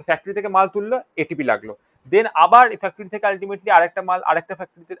 তো ফ্যাক্টরি থেকে মাল তুললো, এটিপি লাগলো, দেন আবার ফ্যাক্টরি থেকে আলটিমেটলি আরেকটা মাল আরেকটা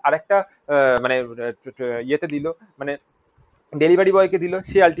ফ্যাক্টরিতে আরেকটা মানে ইয়েতে দিল, মানে ডেলিভারি বয়কে দিল,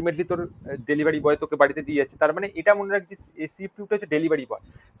 সে আলটিমেটলি তোর ডেলিভারি বয় তোকে বাড়িতে দিয়ে যাচ্ছে। তার মানে এটা মনে রাখছিস এসি টুটা হচ্ছে ডেলিভারি বয়।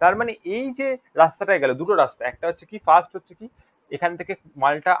 তার মানে এই যে রাস্তাটা গেল, দুটো রাস্তা, একটা হচ্ছে কি ফার্স্ট হচ্ছে কি এখান থেকে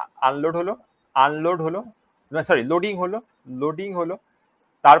মালটা আনলোড হলো, আনলোড হলো, সরি লোডিং হলো, লোডিং হলো,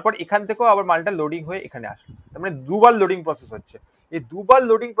 তারপর এখান থেকেও আবার মালটা লোডিং হয়ে এখানে আসলো, তার মানে দুবার লোডিং প্রসেস হচ্ছে। এই দুবার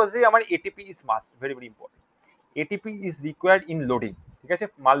লোডিং প্রসেসে আমার ATP is must, very very important, ATP is required in loading. ঠিক আছে,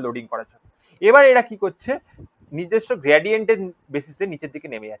 মাল লোডিং করার জন্য। এবার এরা কি করছে, নিজস্ব গ্রেডিয়েন্টের বেসিসে নিচের দিকে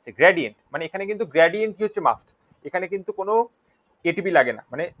নেমে যাচ্ছে। গ্রেডিয়েন্ট মানে এখানে কিন্তু গ্রেডিয়েন্ট কি হচ্ছে মাস্ট, এখানে কিন্তু কোনো এটিপি লাগে না,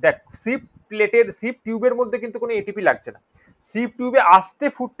 মানে দেখ সিপ প্লেটের সিপ টিউবের মধ্যে কিন্তু কোনো এটিপি লাগছে না, সিপ টিউবে আসতে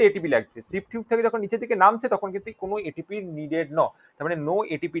ফুটতে এটিপি লাগছে, সিপ টিউব থেকে যখন নিচের দিকে নামছে তখন কিন্তু কোনো এটিপি নিডেড ন, তার মানে no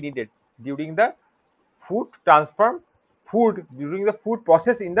ATP needed during the food transfer, food during the food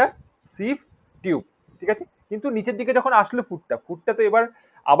process in the sheep tube. ঠিক আছে, কিন্তু নিচের দিকে যখন আসলো ফুডটা, ফুডটা তো এবার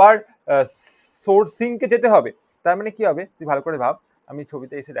আবার সোর্সিংকে যেতে হবে। তার মানে কি হবে, তুই ভালো করে ভাব, আমি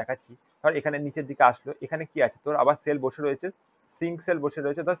ছবিতে এসে দেখাচ্ছি। ধর এখানে নিচের দিকে আসলো, এখানে কি আছে তোর, আবার সেল বসে রয়েছে, সিঙ্ক সেল বসে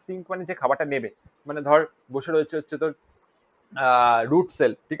রয়েছে। ধর সিঙ্ক মানে যে খাবারটা নেবে, মানে ধর বসে রয়েছে হচ্ছে তোর রুট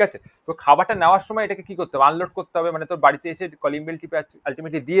সেল। ঠিক আছে, তো খাবারটা নেওয়ার সময় এটাকে কি করতে হবে, আনলোড করতে হবে, মানে তোর বাড়িতে এসে কলিং বেল টিপে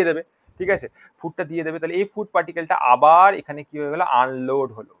আলটিমেটলি দিয়ে দেবে। ঠিক আছে, ফুডটা দিয়ে দেবে, তাহলে এই ফুড পার্টিকেলটা আবার এখানে কি হয়ে গেল, আনলোড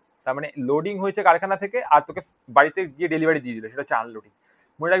হলো। তার মানে লোডিং হয়েছে কারখানা থেকে আর তোকে বাড়িতে গিয়ে ডেলিভারি দিয়ে দিল, সেটা হচ্ছে আনলোডিং।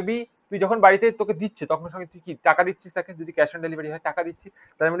 মনে রাখবি, তুই যখন বাড়িতে তোকে দিচ্ছে তখন সঙ্গে তুই কি টাকা দিচ্ছিস তাকে, যদি ক্যাশ অন ডেলিভারি হয় টাকা দিচ্ছিস,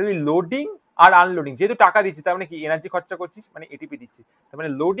 তার মানে তুই লোডিং আর আনলোডিং, যেহেতু টাকা দিচ্ছিস তার মানে কি এনার্জি খরচা করছিস, মানে এটিপি দিচ্ছিস। তার মানে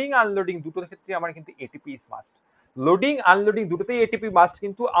লোডিং আনলোডিং দুটোর ক্ষেত্রে আমার কিন্তু ATP is must, loading unloading দুটোতেই এটিপি মাস্ট,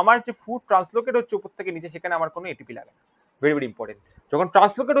 কিন্তু আমার যে ফুড ট্রান্সলোকেট হচ্ছে উপর থেকে নিচে সেখানে আমার কোনো এটিপি লাগে না। ভেরি ভেরি ইম্পর্টেন্ট, যখন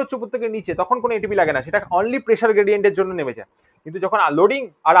ট্রান্সলোকেট হচ্ছে উপর থেকে নিচে তখন কোনো এটিপি লাগে না, সেটা অনলি প্রেসার গ্রেডিয়েন্টের জন্য নেমে যায়। কিন্তু যখন লোডিং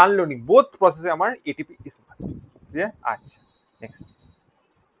আর আনলোডিং বোথ প্রসেসে আমার এটিপি ইজ মাস্ট। ক্লিয়ার? আচ্ছা, নেক্সট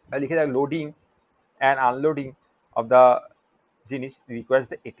লিখে যাক, loading and unloading of the জিনিস requires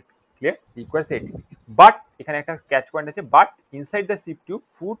the ATP. Clear? Requires the ATP, but এখানে একটা ক্যাচ পয়েন্ট আছে, but inside the sheep tube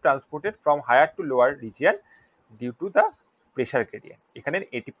food transported from higher two lower region due to the pressure gradient. এখানে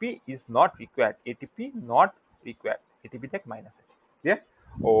ATP is not required, ATP not required, ATP তে minus আছে। Clear?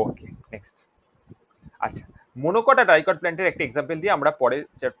 ওকে, next. আচ্ছা, monocot আর dicot প্ল্যান্টের একটা example দিয়ে আমরা পরের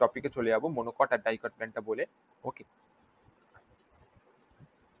টপিকে চলে যাবো, মনোকট আর ডাইকট প্ল্যান্টটা বলে। ওকে,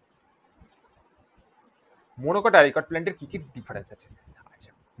 মনোকট আর ডাইকট প্ল্যান্টের কি কি ডিফারেন্স আছে।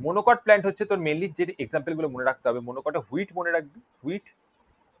 আচ্ছা, মনোকট প্ল্যান্ট হচ্ছে তোর মেনলি যে এক্সাম্পল গুলো মনে রাখতে হবে, মনোকটে হুইট মনে রাখবি, হুইট,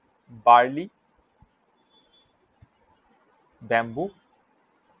 বার্লি, ব্যাম্বু,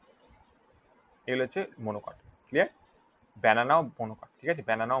 এগুলো হচ্ছে মনোকট। ক্লিয়ার? ব্যানানাও মনোকট। ঠিক আছে,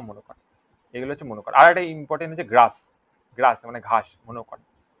 ব্যানানাও মনোকট, এগুলো হচ্ছে মনোকট। আর একটা ইম্পর্টেন্ট হচ্ছে গ্রাস, গ্রাস মানে ঘাস, মনোকট।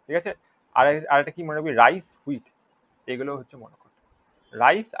 ঠিক আছে, আর একটা কি মনে রাখবি, রাইস, হুইট, এগুলো হচ্ছে মনোকট।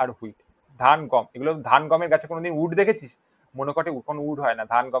 রাইস আর হুইট, ধান গম, এগুলো ধান গমের গাছে কোনোদিন উড দেখেছিস, মনোকটে কোনো উড হয় না,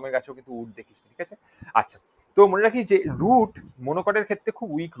 ধান গমের গাছেও কিন্তু উড দেখিস। ঠিক আছে, আচ্ছা, তো মনে রাখিস যে রুট মনোকটের ক্ষেত্রে খুব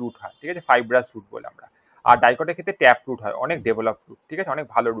উইক রুট হয়। ঠিক আছে, ফাইব্রাস রুট বলে আমরা। আর ডাইকটের ক্ষেত্রে ট্যাপ রুট হয়, অনেক ডেভেলপ রুট। ঠিক আছে, অনেক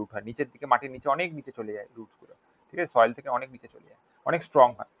ভালো রুট হয়, নিচের দিকে মাটির নিচে অনেক নিচে চলে যায় রুটস গুলো। ঠিক আছে, সয়েল থেকে অনেক নিচে চলে যায়, অনেক স্ট্রং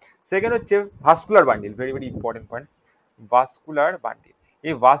হয়। সেকেন্ড হচ্ছে vascular bundle, very very important point, vascular bundle.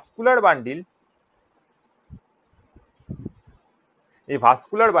 এই ভাস্কুলার বান্ডিল, এই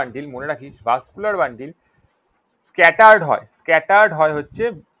ভাস্কুলার বান্ডিল মনে রাখিস, ভাস্কুলার বান্ডিল স্ক্যাটার্ড হয়, স্ক্যাটার্ড হয় হচ্ছে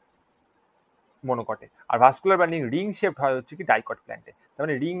মনোকটে, আর ভাস্কুলার বান্ডিল রিং শেপড হয় হচ্ছে কি ডাইকট প্ল্যান্টে। তার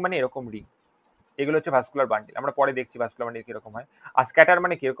মানে রিং মানে এরকম রিং, এগুলো হচ্ছে ভাস্কুলার বান্ডিল, আমরা পরে দেখছি ভাস্কুলার বান্ডিল কিরকম হয়। আর স্ক্যাটার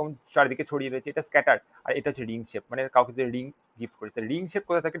মানে কিরকম চারিদিকে ছড়িয়ে রয়েছে, এটা স্ক্যাটার। আর এটা হচ্ছে রিং শেপ, মানে কাউকে যদি রিং গিফট করেছে, রিং শেপ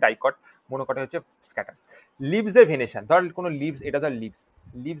কোথায় থাকে, ডাইকট, মনোকটে হচ্ছে স্ক্যাটার। লিভস এর ভেনেশন, ধর কোনো লিভস, এটা ধর লিভস,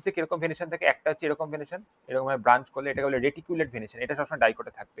 লিভসে কিরকম ভেনেশন থাকে, একটা হচ্ছে এরকম ভেনেশন, এরকম ব্রাঞ্চ করলে এটাকে বলে রেটিকুলেট ভেনেশন, এটা সবসময়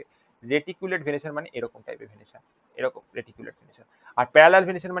ডাইকটে থাকবে। রেটিকুলেট ভেনেশন মানে এরকম টাইপের ভেনেশন, এরকম রেটিকুলেট ভেনেশন। আর প্যারালাল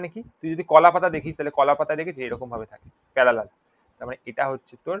ভেনেশন মানে কি, তুই যদি কলা পাতা দেখিস তাহলে কলা পাতা দেখে যে এরকম ভাবে থাকে প্যারালাল, তার মানে এটা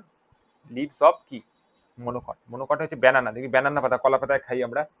হচ্ছে তোর লিভস অফ কি, মনোকট। মনোকট হচ্ছে ব্যানানা, দেখি ব্যানানা পাতা, কলা পাতায় খাই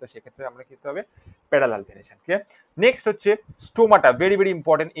আমরা, তো সেক্ষেত্রে আমরা কি হবে, প্যারালাল ভেনেশন। ক্লিয়ার? নেক্সট হচ্ছে স্টোমাটা, ভেরি ভেরি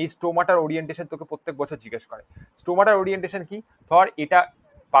ইম্পর্টেন্ট। এই স্টোমাটার ওরিয়েন্টেশন তোকে প্রত্যেক বছর জিজ্ঞেস করে। স্টোমাটার ওরিয়েন্টেশন কি, ধর এটা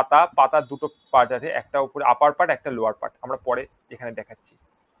পাতা, পাতার দুটো পার্ট আছে, একটা উপরে আপার পার্ট, একটা লোয়ার পার্ট, আমরা পরে এখানে দেখাচ্ছি,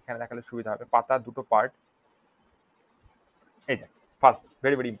 এখানে দেখালে সুবিধা হবে। পাতার দুটো পার্ট, এই যে ফার্স্ট,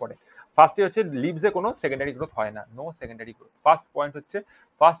 ভেরি ভেরি ইম্পর্টেন্ট। ফার্স্টে হচ্ছে লিভসে কোনো সেকেন্ডারি গ্রোথ হয় না, no secondary growth. First point হচ্ছে,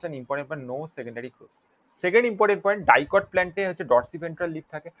 first and important point, no secondary growth. Second important point, dicot প্ল্যান্টে হচ্ছে ডরসিভেন্ট্রাল লিভ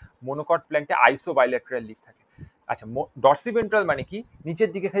থাকে, মনোকট প্ল্যান্টে আইসোবাইলেট্রাল লিভ থাকে। আচ্ছা, ডরসিভেন্ট্রাল মানে কি, নিচের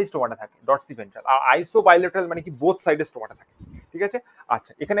দিকে খালি স্টোমাটা থাকে ডরসিভেন্ট্রাল, আর আইসোবাইলেট্রাল মানে কি, বোথ সাইডে স্টোমাটা থাকে। ঠিক আছে?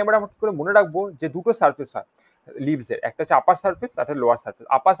 আচ্ছা, এখানে আমরা কি করে মনে রাখবো যে দুটো সারফেস হয় লিভস এর, একটা হচ্ছে আপার সারফেস, একটা লোয়ার সারফেস।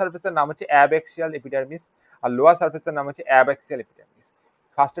 আপার সারফেসের নাম হচ্ছে অ্যাবাক্সিয়াল এপিডার্মিস, আর লোয়ার সারফেসের নাম হচ্ছে অ্যাবাক্সিয়াল এপিডার্মিস।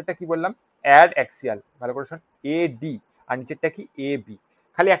 ফার্স্টেরটা কি বললাম, অ্যাড অ্যাক্সিয়াল, ভালো করে শোন, এ ডি, আর নিচেরটা কি, এ বি।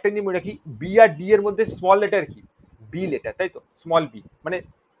 খালি একটা জিনিস মনে রাখি, বি আর ডি এর মধ্যে স্মল লেটার কি, বি লেটার, তাই তো, স্মল বি মানে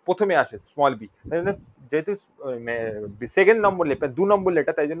প্রথমে আসে স্মল বি, যেহেতু সেকেন্ড নম্বর লেটার, 2 নম্বর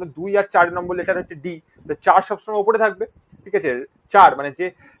লেটার, তাই জন্য 2 আর 4 নম্বর লেটার হচ্ছে ডি, তো 4 সবসময় উপরে থাকবে। ঠিক আছে, 4 মানে যে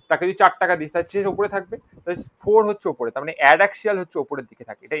তাকে যদি 4 টাকা দিস তাহলে সে উপরে থাকবে, 4 হচ্ছে উপরে, তার মানে অ্যাডাক্সিয়াল হচ্ছে উপরের দিকে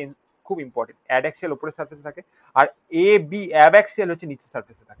থাকে, এটা খুব ইম্পর্টেন্ট। অ্যাডাক্সিয়াল উপরের সারফেসে থাকে, আর এ বি অ্যাবাক্সিয়াল হচ্ছে নিচের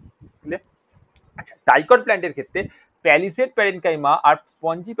সারফেসে থাকে। ক্লিয়ার? আচ্ছা, ডাইকট প্ল্যান্টের ক্ষেত্রে প্যালিসেড প্যারেনকাইমা আর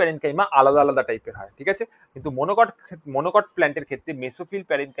স্পঞ্জি প্যারেনকাইমা আলাদা আলাদা টাইপের হয়। ঠিক আছে? কিন্তু মনোকট প্ল্যান্টের ক্ষেত্রে mesophyll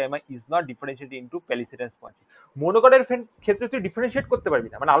parenchyma is not differentiated into palisade and spongy. মনোকটের ক্ষেত্রে তুই ডিফারেন্সিয়েট করতে পারবি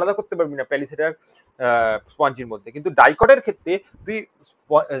না, মানে আলাদা করতে পারবি না প্যালিসেড আর স্পঞ্জির মধ্যে, কিন্তু ডাইকটের ক্ষেত্রে তুই,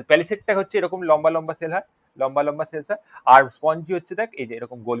 প্যালিসেডটা হচ্ছে এরকম লম্বা লম্বা সেল হয়, লম্বা লম্বা সেলস হয়, আর স্পঞ্জি হচ্ছে দেখ এই যে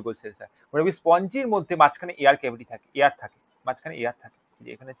এরকম গোল গোল সেলস হয়। মানে স্পঞ্জির মধ্যে মাঝখানে এয়ার ক্যাভিটি থাকে, এয়ার থাকে মাঝখানে, এয়ার থাকে, যে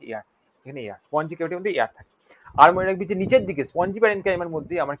এখানে হচ্ছে এয়ার, এখানে এয়ার, স্পঞ্জি ক্যাভিটির মধ্যে এয়ার থাকে। আর মনে রাখবি যে নিচের দিকে স্পঞ্জি প্যারেনকাইমার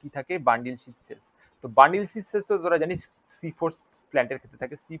মধ্যে আমার কি থাকে, বান্ডিল শীট সেলস। তো বান্ডিল শীট সেলস তো তোরা জানিস C4 প্ল্যান্টের ক্ষেত্রে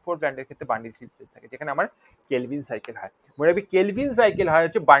থাকে, C4 প্ল্যান্টের ক্ষেত্রে বান্ডিল শীট সেলস থাকে, যেখানে আমার কেলভিন সাইকেল হয়। মনে রাখবি কেলভিন সাইকেল হয়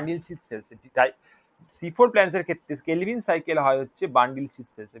হচ্ছে বান্ডিল শীট সেলস, C4 প্ল্যান্টের ক্ষেত্রে কেলভিন সাইকেল হয় হচ্ছে bundle sheet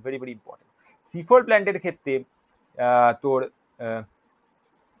sales, very very important. C4 প্ল্যান্টের ক্ষেত্রে তোর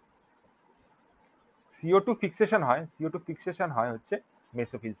CO2 ফিক্সেশন হয়, CO2 ফিক্সেশন হয় হচ্ছে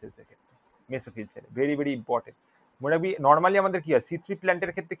মেসোফিল সেলসের ক্ষেত্রে, mesophyll cell, very very important. মনে রাখবি নর্মালি আমাদের কি হয়, C3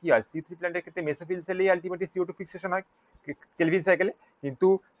 প্ল্যান্টের ক্ষেত্রে কি হয়, C3 প্ল্যান্টের ক্ষেত্রে মেসোফিল সেলেই আলটিমেটলি CO2 ফিক্সেশন হয় কেলভিন সাইকেলে, কিন্তু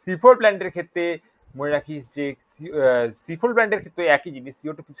C4 প্ল্যান্টের ক্ষেত্রে মনে রাখিস যে C4 প্ল্যান্টের ক্ষেত্রে একই জিনিস,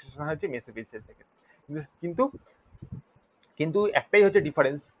 CO2 ফিক্সেশন হয় হচ্ছে মেসোফিল সেলসের ক্ষেত্রে। কিন্তু কিন্তু একটাই হচ্ছে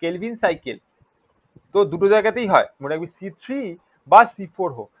ডিফারেন্স, কেলভিন সাইকেল তো দুটো জায়গাতেই হয়, মনে রাখবি C3 বা C4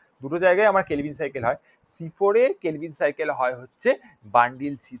 হোক, দুটো জায়গায় আমার কেলভিন সাইকেল হয়। C4 এ কেলভিন সাইকেল হয় হচ্ছে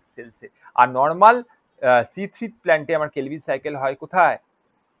বান্ডিল শীট সেলসে, আর নর্মাল C3 প্ল্যান্টে আমার কেলভিন সাইকেল হয় কোথায়,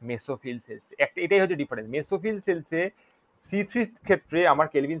 মেসোফিল সেলসে। এটাই হচ্ছে ডিফারেন্স, মেসোফিল সেলসে C3 ক্ষেত্রে আমার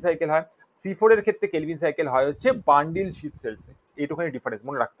কেলভিন সাইকেল হয়, C4 এর ক্ষেত্রে কেলভিন সাইকেল হয় হচ্ছে বান্ডিল শীট সেলসে। এইটুখানি ডিফারেন্স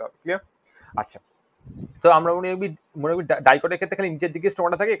মনে রাখতে হবে। ক্লিয়ার? আচ্ছা, তো আমরা মনে রাখবি ডাইকটের ক্ষেত্রে খালি নিচের দিকে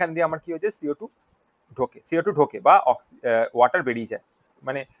স্টোমাটা থাকে, এখান দিয়ে আমার কি হচ্ছে CO2 ঢোকে বা ওয়াটার বেরিয়ে যায়,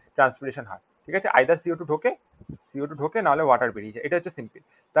 মানে ট্রান্সপিরেশন হয়। ঠিক আছে, আইদার CO2 ঢোকে নাহলে ওয়াটার বেরিয়ে যায়, এটা হচ্ছে সিম্পল।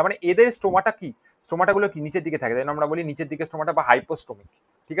 তার মানে এদের স্টোমাটা কি, স্টোমাটা গুলো কি নিচের দিকে থাকে, তাই আমরা বলি নিচের দিকে স্টোমাটা বা হাইপোস্টোমিক।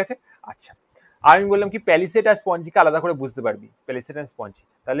 ঠিক আছে? আচ্ছা, আর আমি বললাম কি প্যালিসেড আর স্পঞ্জিকে আলাদা করে বুঝতে পারবি, প্যালিসেড আর স্পঞ্জি,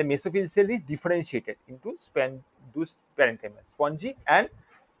 তাহলে mesophyll cell is differentiated into parenchyma, spongy and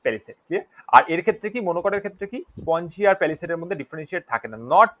palisade. Clear? আর এর ক্ষেত্রে কি, মনোকটের ক্ষেত্রে কি, স্পঞ্জি আর প্যালিসেডের মধ্যে ডিফারেন্সিয়েট থাকে না,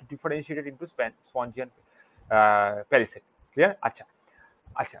 not differentiated into spongy and palisade. Clear? আচ্ছা,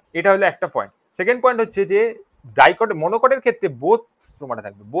 আচ্ছা, এটা হলো একটা পয়েন্ট। সেকেন্ড পয়েন্ট হচ্ছে যে মনোকটের ক্ষেত্রে বোথ স্টোমাটা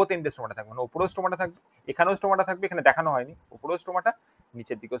থাকবে, বোথ এন্ডে স্টোমাটা থাকবে, মানে উপরেও স্টোমাটা থাকবে, এখানেও স্টোমাটা থাকবে, এখানে দেখানো হয়নি, উপরেও স্টোমাটা,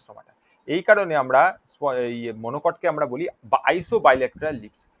 নিচের দিকেও স্টোমাটা। এই কারণে আমরা মনোকটকে আমরা বলি আইসো বাইল্যাট্রাল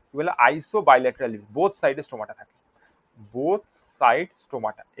লিভস। কি বলে, আইসো বাইল্যাট্রাল লিভস, বোথ সাইডে স্টোমাটা থাকে, বোথ সাইড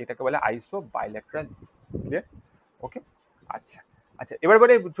স্টোমাটা, এটাকে বলে আইসো বাইল্যাট্রাল লিভস। ক্লিয়ার? ওকে, আচ্ছা, আচ্ছা, এবার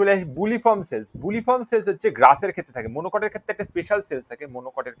চলে আসি বুলিফর্ম সেলস। বুলিফর্ম সেলস হচ্ছে গ্রাসের ক্ষেত্রে থাকে, মনোকটের ক্ষেত্রে একটা স্পেশাল সেলস থাকে,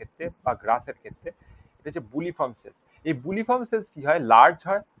 মনোকটের ক্ষেত্রে বা গ্রাসের ক্ষেত্রে এটা হচ্ছে বুলিফর্ম সেলস। এই বুলিফর্ম সেলস কি হয়, লার্জ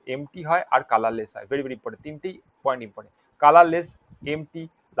হয়, এমটি হয় আর কালারলেস হয়, ভেরি ভেরি ইম্পর্টেন্ট, তিনটেই point important, colourless, MT,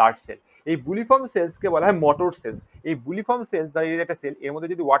 large cell. এই বুলিফর্ম সেলসকে বলা হয় মোটর সেলস। এই বুলিফর্ম সেলস বা এর একটা সেল, এর মধ্যে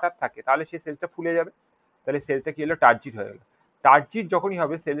যদি ওয়াটার থাকে তাহলে সেই সেলসটা ফুলে যাবে, তাহলে সেলসটা কি হলো, টার্জিট হয়ে গেল। টার্জিট যখনই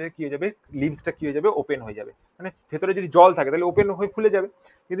হবে সেলের কি হয়ে যাবে, লিভসটা কি হয়ে যাবে, ওপেন হয়ে যাবে, মানে ভেতরে যদি জল থাকে তাহলে ওপেন হয়ে ফুলে যাবে।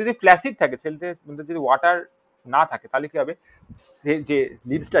 কিন্তু যদি ফ্ল্যাসিড থাকে, সেলসের মধ্যে যদি ওয়াটার না থাকে তাহলে কি হবে, সে যে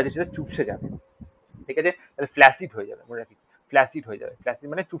লিভসটা আছে সেটা চুপসে যাবে, ঠিক আছে, তাহলে ফ্ল্যাসিড হয়ে যাবে, মনে রাখি, ফ্ল্যাসিড হয়ে যাবে, ফ্ল্যাসিড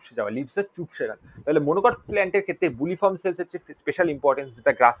মানে চুপসে যাওয়া, লিভসের চুপসে গেল। তাহলে মনোকট প্ল্যান্টের ক্ষেত্রে বুলিফর্ম সেলস হচ্ছে স্পেশাল ইম্পর্টেন্স,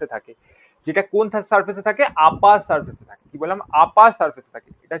 যেটা গ্রাসে থাকে, যেটা কোন সার্ফেসে থাকে, আপার সার্ফেসে থাকে, কি বললাম, আপার সার্ফেসে থাকে,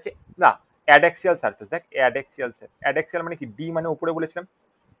 এটা হচ্ছে না অ্যাডাক্সিয়াল সার্ফেস, দেখ অ্যাডাক্সিয়াল সেল, অ্যাডাক্সিয়াল মানে কি, ডি মানে উপরে বলেছিলাম,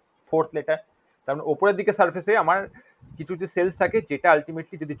 ফোর্থ লেটার, তার মানে উপরের দিকে সার্ফেসে আমার কিছু কিছু সেলস থাকে, যেটা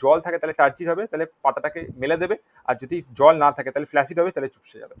আলটিমেটলি যদি জল থাকে তাহলে টার্জিট হবে, তাহলে পাতাটাকে মেলে দেবে, আর যদি জল না থাকে তাহলে ফ্ল্যাসিড হবে, তাহলে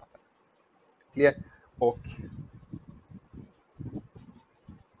চুপসে যাবে পাতা। ক্লিয়ার? ওকে,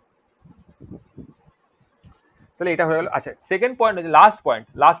 তাহলে এটা হয়ে গেল। আচ্ছা, সেকেন্ড পয়েন্ট হচ্ছে লাস্ট পয়েন্ট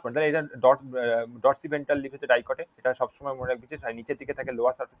তাহলে এটা ডটসিভেন্টাল লিফ হচ্ছে ডাইকটে, এটা সবসময় মনে রাখবি যে নিচের দিকে থাকে,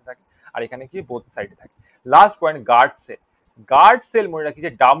 লোয়ার সার্ফেসে থাকে, আর এখানে কি বোথ সাইডে থাকে। Last point guard sell. Guard sell মনে রাখি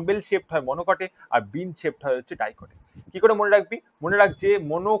যে ডাম্বেল শেপড হয় মনোকটে, আর বিন শেপড হয় হচ্ছে ডাইকটে। কি করে মনে রাখবি, মনে রাখ যে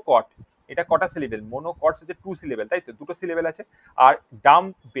মনোকট, এটা কটা সিলেবেল, মনোকট হচ্ছে 2 সিলেবেল, তাই তো, দুটো সিলেবেল আছে। আর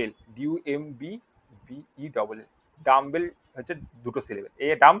ডাম্বেল, DUMBBEL, ডাম্বেল হচ্ছে দুটো সিলেবেল, এ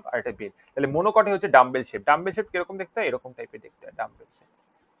ডাম্প আর এটা বেল, তাহলে মনোকটে হচ্ছে ডাম্বেল শেপ। ডাম্বেল শেপ কিরকম দেখতে হয়, এরকম টাইপের দেখতে হয় ডাম্বেল শেপ,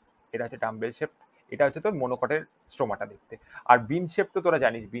 এটা হচ্ছে ডাম্বেল শেপ। এটা হচ্ছে তোর মনোকটের স্টোমাটা দেখতে। আর বিন শেপ তো তোরা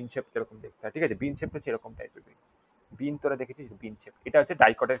জানিস বিন শেপ কিরকম দেখতে হয়, ঠিক আছে, বিন শেপ হচ্ছে এরকম টাইপের বিন, বিন তোরা দেখেছিস বিন শেপ, এটা হচ্ছে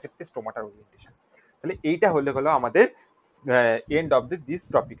ডাইকটের ক্ষেত্রে স্টোমাটার ওরিয়েন্টেশন। তাহলে এইটা হলে হলো আমাদের এন্ড অফ দিস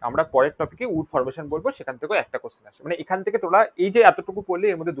টপিক। আমরা পরের টপিকে উড ফরমেশন বলবো, সেখান থেকেও একটা কোশ্চেন আসে, মানে এখান থেকে তোরা এই যে এতটুকু পড়লে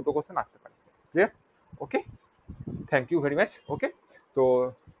এর মধ্যে দুটো কোশ্চেন আসতে পারে। Clear? Okay, thank you very much. ওকে, তো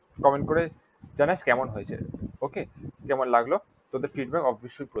কমেন্ট করে জানাস কেমন হয়েছে, ওকে, কেমন লাগলো, তোদের ফিডব্যাক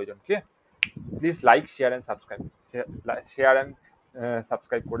অবশ্যই প্রয়োজন। Clear? Please like share and subscribe, share and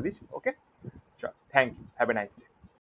subscribe করে this. Okay, thank you, have a nice day.